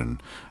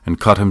seclusion and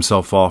cut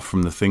himself off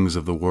from the things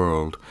of the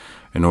world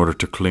in order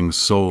to cling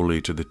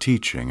solely to the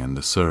teaching and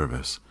the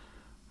service.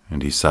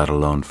 And he sat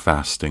alone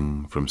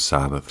fasting from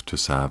Sabbath to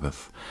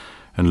Sabbath,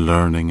 and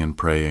learning and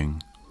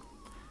praying.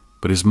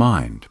 But his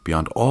mind,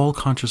 beyond all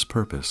conscious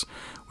purpose,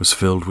 was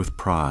filled with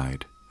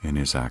pride in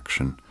his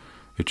action.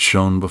 It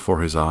shone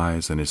before his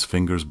eyes, and his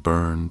fingers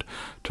burned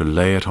to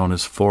lay it on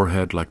his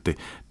forehead like the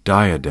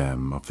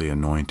diadem of the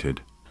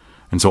anointed.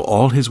 And so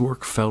all his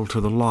work fell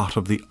to the lot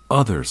of the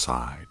other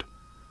side,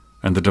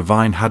 and the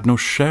divine had no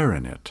share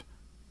in it.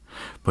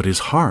 But his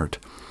heart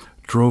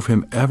drove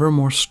him ever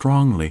more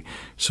strongly,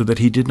 so that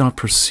he did not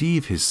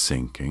perceive his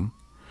sinking,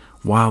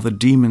 while the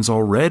demons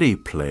already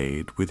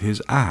played with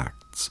his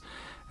acts,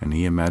 and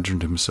he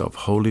imagined himself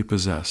wholly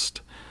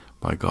possessed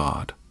by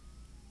God.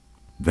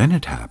 Then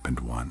it happened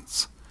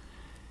once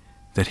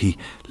that he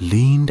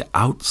leaned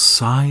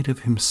outside of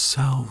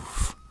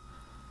himself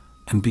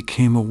and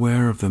became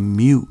aware of the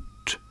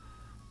mute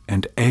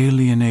and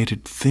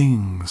alienated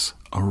things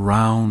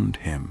around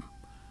him.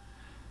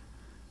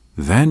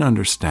 Then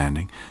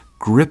understanding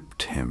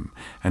gripped him,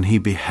 and he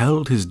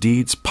beheld his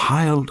deeds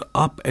piled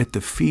up at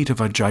the feet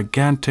of a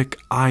gigantic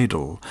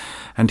idol,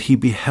 and he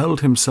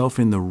beheld himself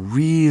in the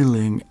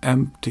reeling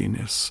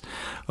emptiness,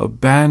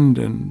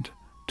 abandoned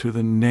to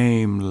the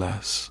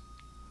nameless.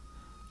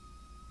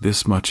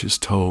 This much is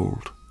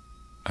told,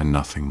 and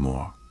nothing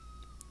more.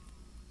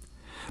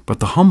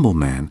 But the humble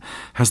man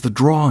has the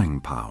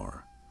drawing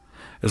power.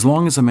 As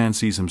long as a man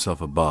sees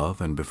himself above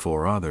and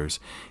before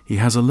others, he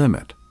has a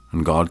limit,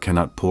 and God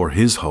cannot pour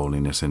his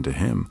holiness into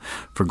him,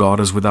 for God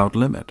is without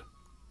limit.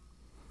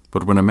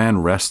 But when a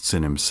man rests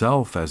in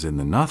himself as in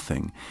the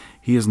nothing,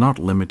 he is not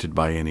limited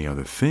by any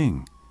other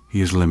thing.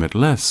 He is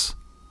limitless,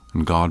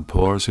 and God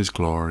pours his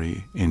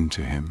glory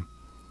into him.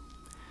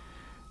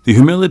 The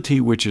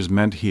humility which is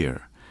meant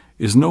here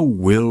is no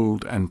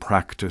willed and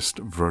practiced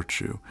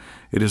virtue.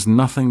 It is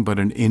nothing but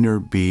an inner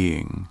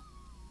being,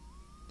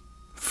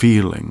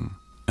 feeling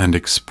and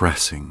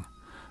expressing.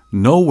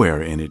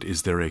 Nowhere in it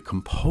is there a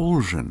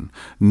compulsion.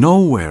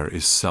 Nowhere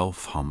is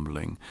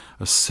self-humbling,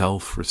 a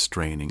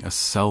self-restraining, a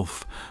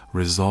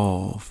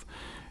self-resolve.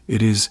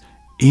 It is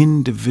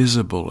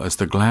indivisible as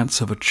the glance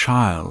of a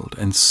child,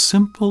 and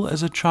simple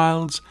as a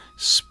child's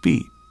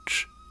speech.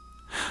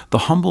 The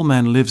humble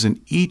man lives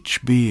in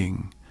each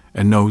being,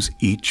 and knows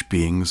each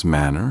being's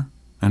manner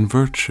and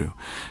virtue.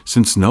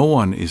 Since no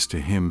one is to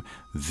him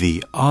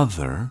the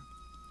other,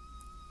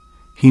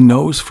 he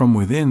knows from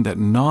within that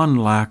none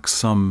lacks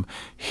some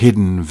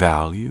hidden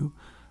value,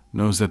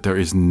 knows that there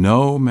is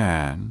no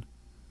man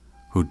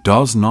who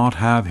does not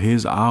have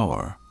his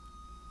hour.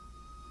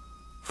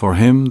 For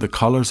him the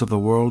colors of the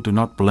world do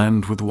not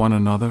blend with one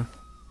another.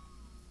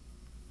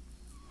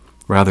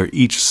 Rather,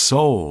 each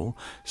soul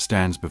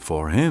stands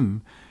before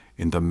him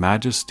in the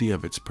majesty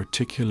of its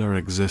particular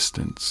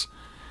existence.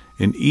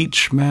 In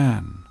each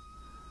man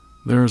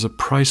there is a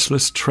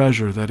priceless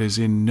treasure that is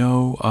in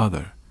no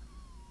other.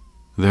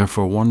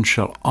 Therefore one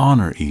shall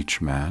honor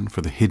each man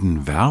for the hidden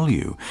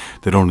value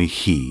that only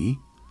he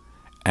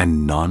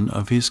and none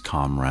of his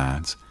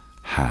comrades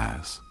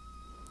has.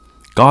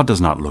 God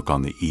does not look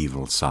on the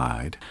evil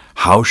side.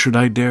 How should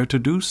I dare to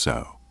do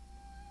so?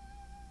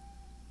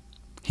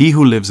 He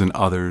who lives in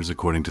others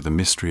according to the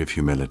mystery of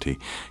humility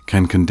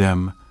can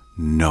condemn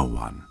no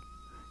one.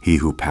 He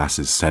who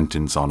passes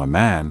sentence on a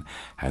man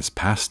has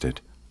passed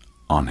it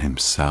on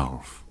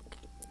himself.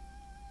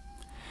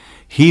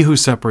 He who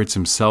separates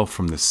himself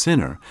from the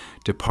sinner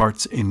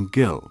departs in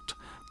guilt,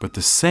 but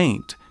the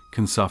saint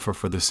can suffer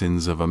for the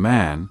sins of a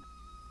man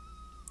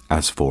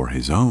as for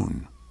his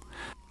own.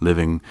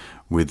 Living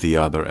with the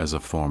other as a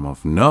form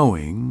of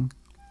knowing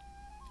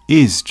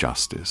is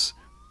justice.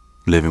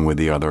 Living with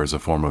the other as a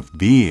form of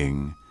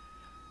being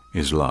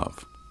is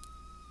love.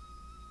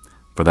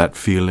 For that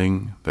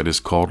feeling that is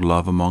called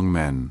love among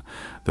men,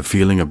 the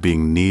feeling of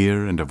being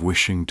near and of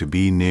wishing to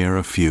be near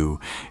a few,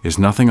 is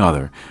nothing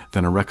other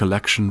than a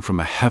recollection from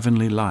a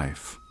heavenly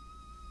life.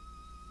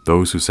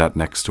 Those who sat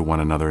next to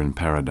one another in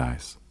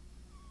paradise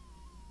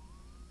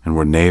and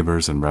were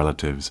neighbors and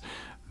relatives,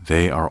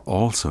 they are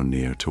also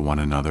near to one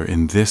another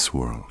in this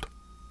world.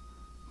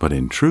 But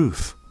in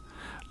truth,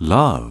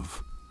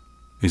 love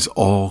is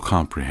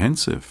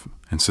all-comprehensive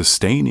and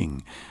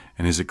sustaining,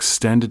 and is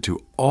extended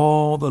to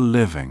all the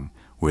living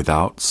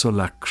without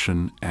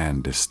selection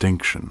and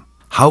distinction.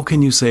 How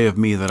can you say of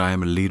me that I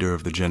am a leader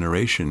of the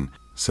generation,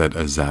 said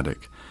a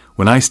Tzaddik,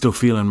 when I still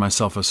feel in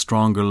myself a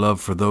stronger love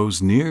for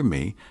those near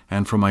me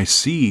and for my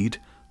seed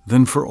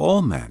than for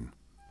all men?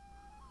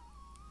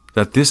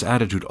 That this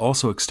attitude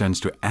also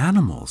extends to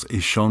animals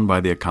is shown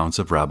by the accounts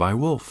of Rabbi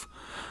Wolf,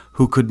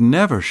 who could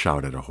never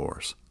shout at a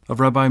horse, of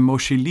Rabbi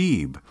Moshe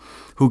Lieb,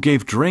 who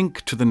gave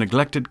drink to the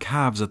neglected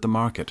calves at the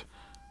market,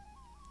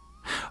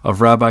 of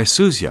Rabbi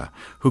Suzia,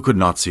 who could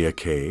not see a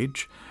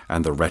cage,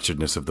 and the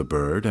wretchedness of the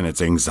bird, and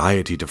its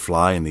anxiety to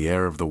fly in the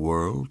air of the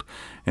world,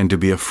 and to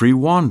be a free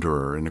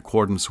wanderer in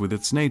accordance with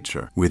its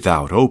nature,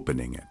 without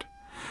opening it.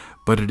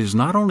 But it is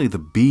not only the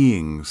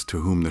beings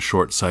to whom the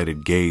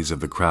short-sighted gaze of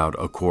the crowd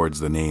accords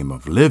the name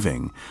of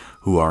living,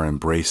 who are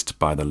embraced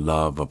by the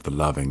love of the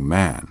loving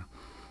man.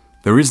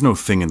 There is no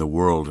thing in the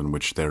world in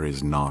which there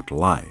is not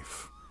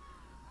life,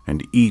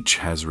 and each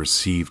has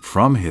received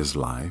from his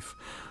life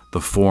the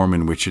form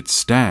in which it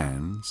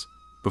stands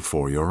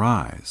before your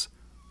eyes.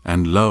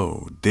 And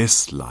lo,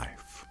 this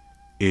life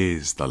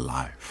is the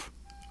life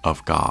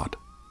of God.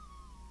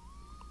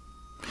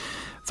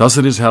 Thus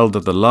it is held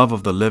that the love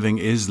of the living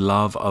is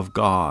love of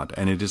God,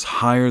 and it is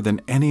higher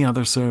than any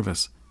other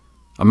service.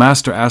 A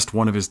master asked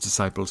one of his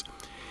disciples,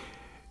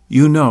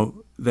 "You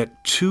know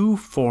that two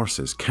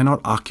forces cannot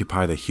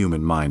occupy the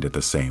human mind at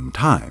the same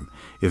time.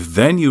 If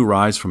then you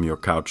rise from your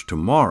couch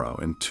tomorrow,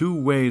 and two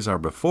ways are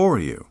before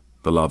you,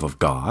 the love of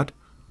God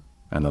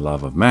and the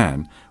love of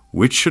man,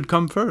 which should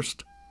come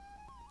first?"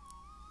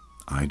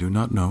 "I do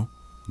not know,"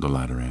 the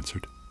latter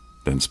answered.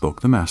 Then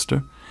spoke the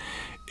master,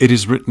 "It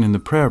is written in the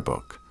prayer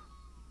book.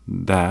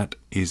 That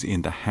is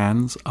in the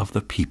hands of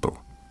the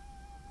people.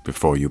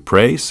 Before you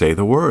pray, say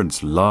the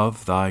words,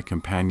 'Love thy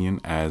companion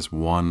as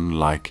one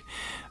like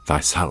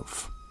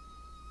thyself.'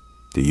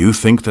 Do you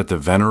think that the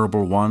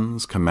venerable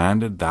ones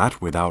commanded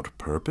that without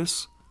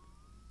purpose?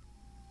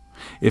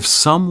 If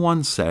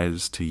someone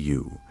says to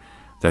you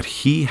that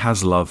he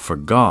has love for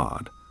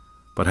God,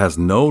 but has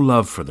no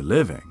love for the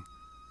living,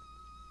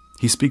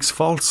 he speaks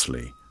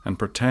falsely and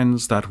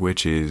pretends that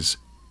which is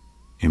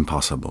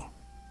impossible.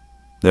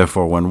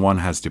 Therefore, when one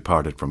has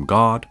departed from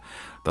God,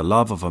 the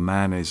love of a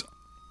man is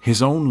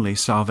his only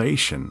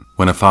salvation.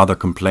 When a father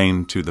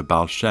complained to the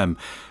Baal-Shem,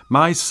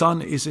 'My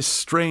son is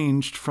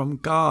estranged from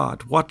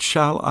God. What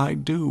shall I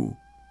do?'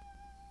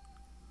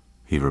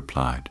 he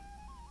replied,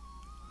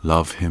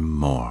 'Love him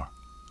more.'"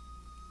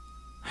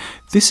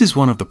 This is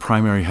one of the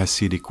primary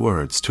Hasidic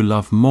words, to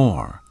love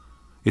more.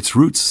 Its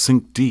roots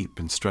sink deep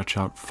and stretch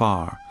out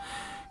far.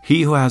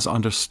 He who has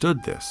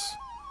understood this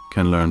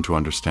can learn to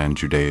understand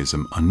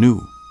Judaism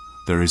anew.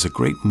 There is a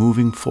great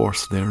moving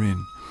force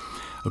therein,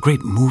 a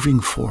great moving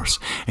force,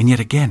 and yet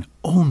again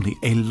only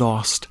a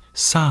lost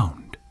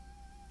sound.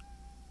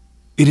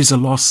 It is a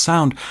lost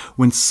sound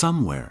when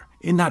somewhere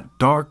in that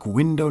dark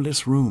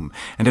windowless room,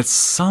 and at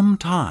some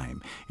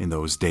time in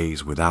those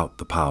days without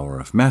the power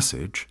of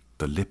message,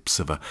 the lips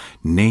of a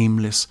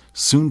nameless,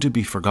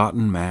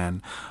 soon-to-be-forgotten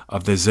man,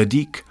 of the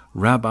Tzaddik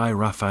Rabbi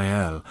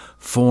Raphael,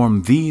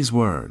 form these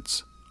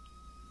words: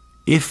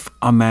 "If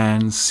a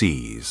man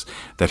sees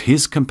that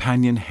his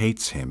companion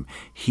hates him,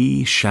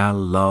 he shall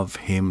love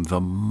him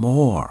the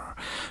more,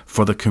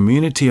 for the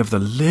community of the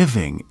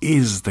living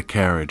is the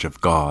carriage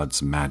of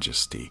God's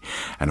majesty,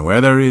 and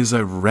where there is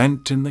a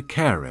rent in the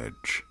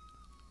carriage,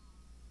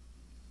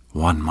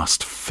 one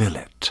must fill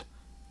it,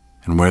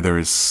 and where there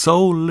is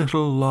so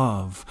little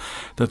love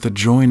that the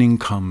joining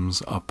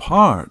comes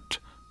apart,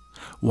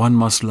 one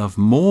must love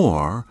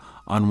more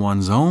on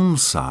one's own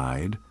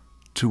side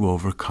to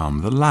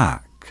overcome the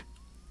lack."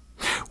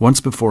 Once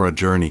before a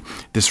journey,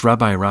 this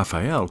Rabbi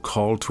Raphael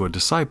called to a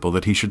disciple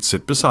that he should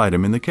sit beside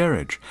him in the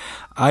carriage.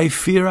 "I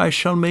fear I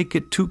shall make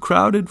it too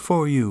crowded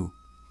for you,"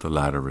 the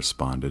latter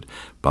responded.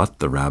 But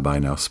the rabbi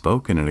now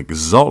spoke in an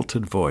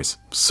exalted voice,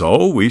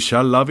 "So we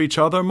shall love each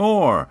other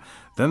more.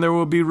 Then there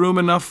will be room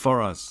enough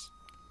for us."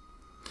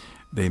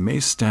 They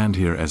may stand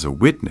here as a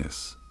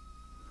witness,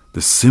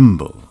 the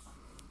symbol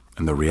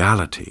and the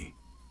reality,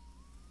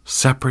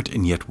 separate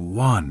and yet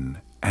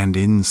one and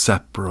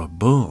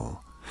inseparable.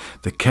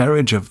 The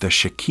carriage of the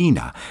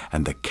Shekinah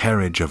and the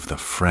carriage of the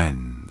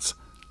friends.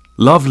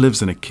 Love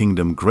lives in a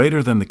kingdom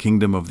greater than the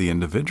kingdom of the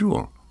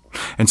individual,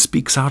 and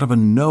speaks out of a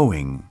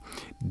knowing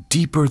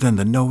deeper than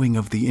the knowing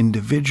of the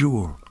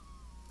individual.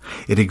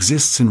 It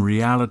exists in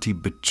reality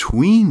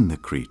between the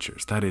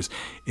creatures, that is,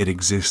 it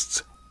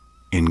exists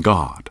in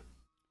God.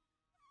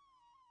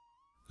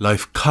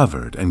 Life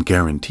covered and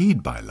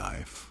guaranteed by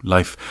life,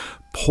 life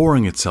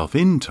pouring itself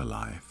into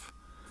life.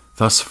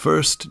 Thus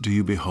first do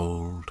you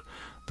behold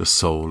the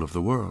soul of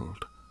the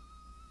world.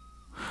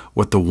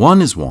 What the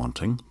one is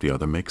wanting, the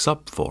other makes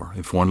up for.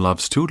 If one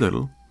loves too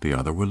little, the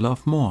other will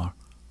love more.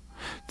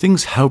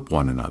 Things help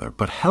one another,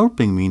 but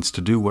helping means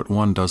to do what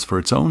one does for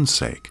its own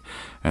sake,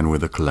 and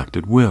with a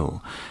collected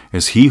will,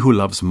 as he who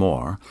loves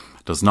more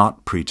does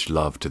not preach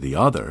love to the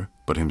other,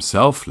 but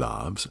himself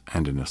loves,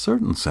 and in a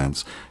certain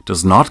sense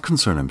does not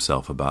concern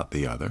himself about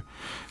the other,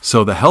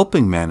 so the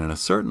helping man in a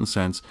certain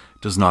sense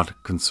does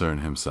not concern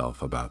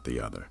himself about the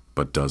other,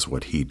 but does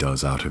what he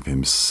does out of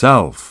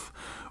himself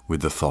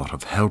with the thought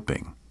of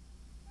helping.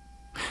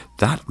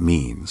 That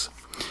means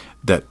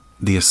that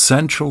the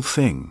essential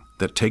thing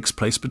that takes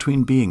place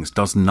between beings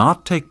does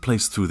not take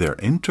place through their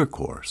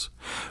intercourse,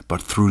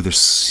 but through the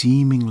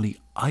seemingly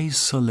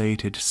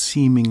isolated,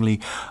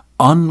 seemingly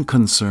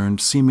unconcerned,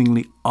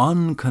 seemingly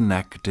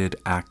unconnected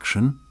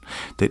action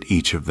that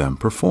each of them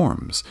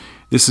performs.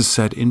 This is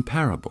said in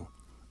parable.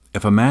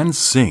 If a man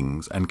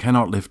sings and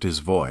cannot lift his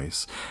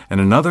voice, and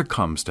another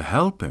comes to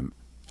help him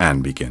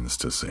and begins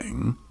to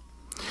sing,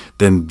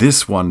 then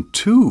this one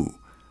too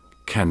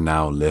can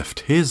now lift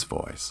his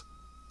voice.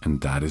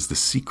 And that is the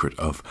secret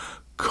of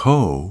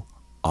cooperation.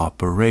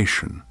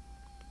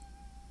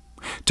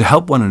 To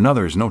help one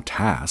another is no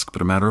task,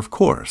 but a matter of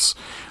course,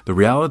 the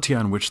reality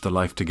on which the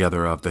life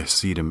together of the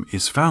Hasidim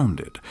is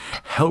founded.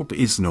 Help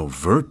is no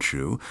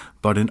virtue,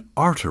 but an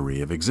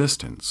artery of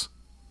existence.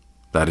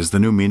 That is the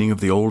new meaning of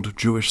the old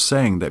Jewish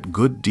saying that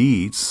good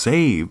deeds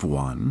save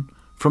one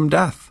from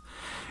death.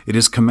 It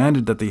is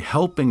commanded that the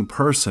helping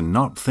person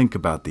not think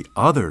about the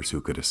others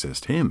who could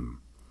assist him,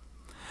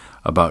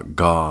 about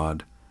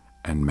God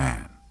and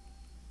man.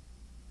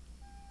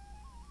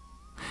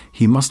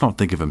 He must not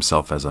think of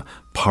himself as a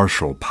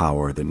partial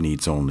power that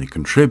needs only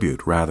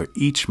contribute. Rather,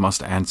 each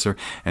must answer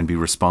and be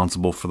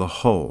responsible for the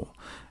whole.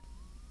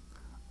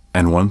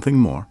 And one thing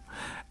more,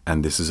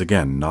 and this is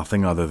again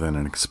nothing other than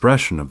an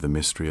expression of the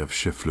mystery of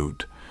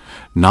shiflut,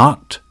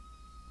 not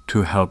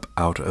to help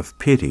out of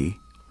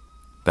pity,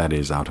 that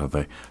is, out of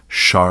a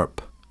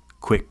sharp,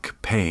 quick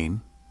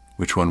pain,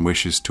 which one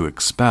wishes to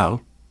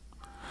expel,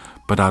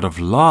 but out of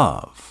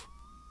love,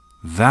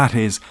 that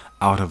is,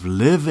 out of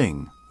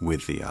living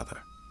with the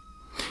other.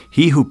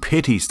 He who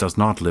pities does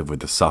not live with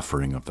the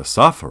suffering of the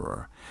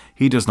sufferer.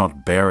 He does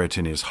not bear it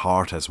in his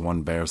heart as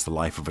one bears the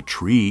life of a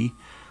tree,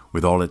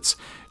 with all its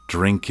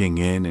drinking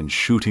in and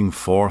shooting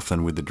forth,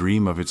 and with the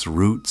dream of its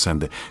roots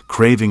and the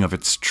craving of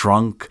its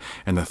trunk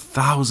and the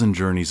 1,000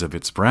 journeys of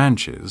its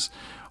branches,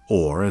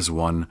 or as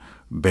one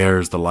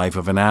bears the life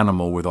of an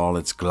animal with all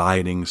its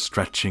gliding,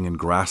 stretching, and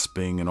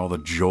grasping, and all the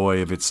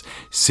joy of its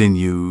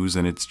sinews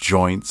and its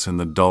joints and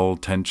the dull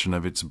tension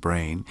of its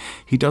brain.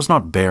 He does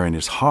not bear in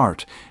his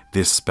heart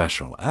this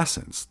special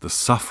essence, the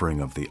suffering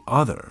of the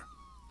other.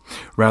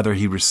 Rather,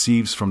 he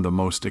receives from the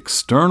most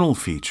external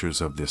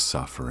features of this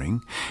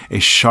suffering a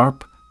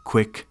sharp,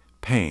 quick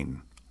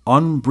pain,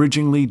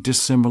 unbridgingly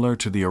dissimilar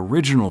to the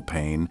original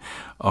pain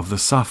of the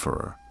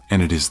sufferer,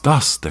 and it is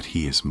thus that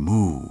he is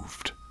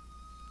moved.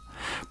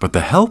 But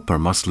the helper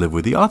must live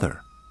with the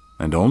other,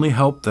 and only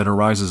help that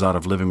arises out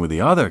of living with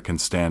the other can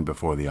stand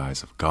before the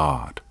eyes of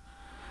God.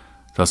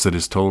 Thus it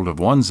is told of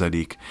one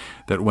tzaddik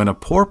that when a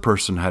poor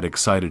person had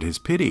excited his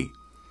pity,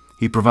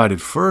 he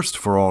provided first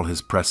for all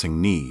his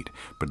pressing need,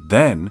 but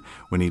then,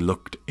 when he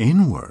looked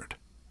inward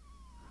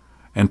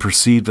and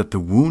perceived that the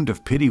wound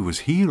of pity was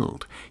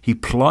healed, he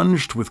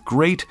plunged with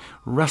great,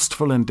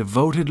 restful, and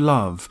devoted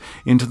love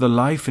into the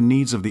life and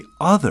needs of the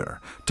other,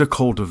 took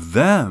hold of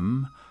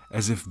them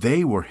as if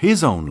they were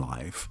his own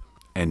life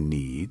and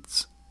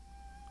needs,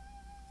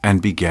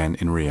 and began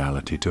in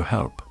reality to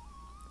help.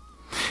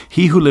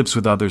 He who lives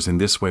with others in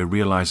this way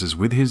realizes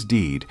with his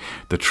deed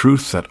the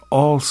truth that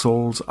all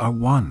souls are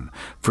one,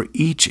 for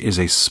each is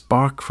a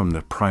spark from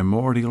the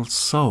primordial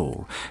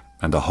soul,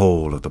 and the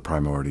whole of the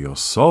primordial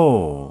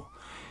soul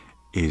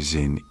is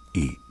in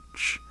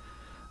each.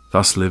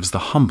 Thus lives the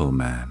humble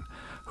man,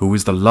 who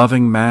is the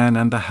loving man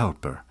and the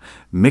helper,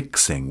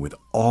 mixing with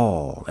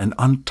all and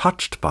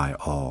untouched by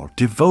all,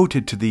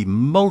 devoted to the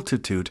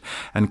multitude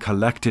and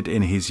collected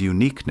in his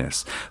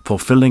uniqueness,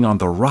 fulfilling on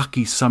the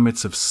rocky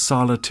summits of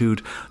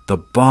solitude the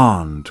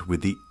bond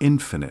with the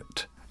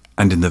infinite,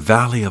 and in the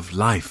valley of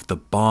life the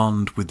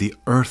bond with the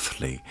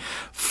earthly,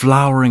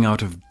 flowering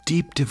out of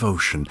deep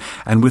devotion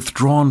and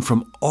withdrawn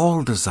from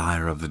all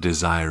desire of the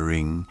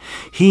desiring.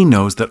 He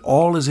knows that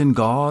all is in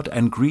God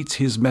and greets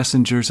his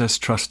messengers as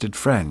trusted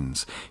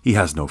friends. He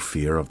has no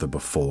fear of the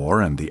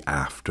before and the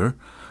after,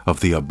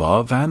 of the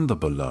above and the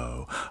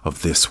below,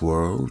 of this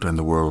world and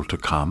the world to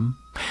come.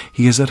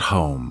 He is at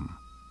home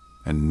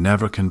and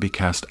never can be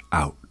cast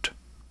out.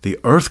 The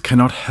earth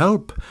cannot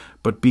help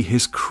but be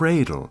his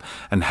cradle,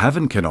 and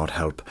heaven cannot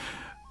help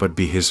but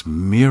be his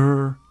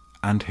mirror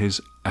and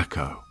his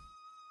echo.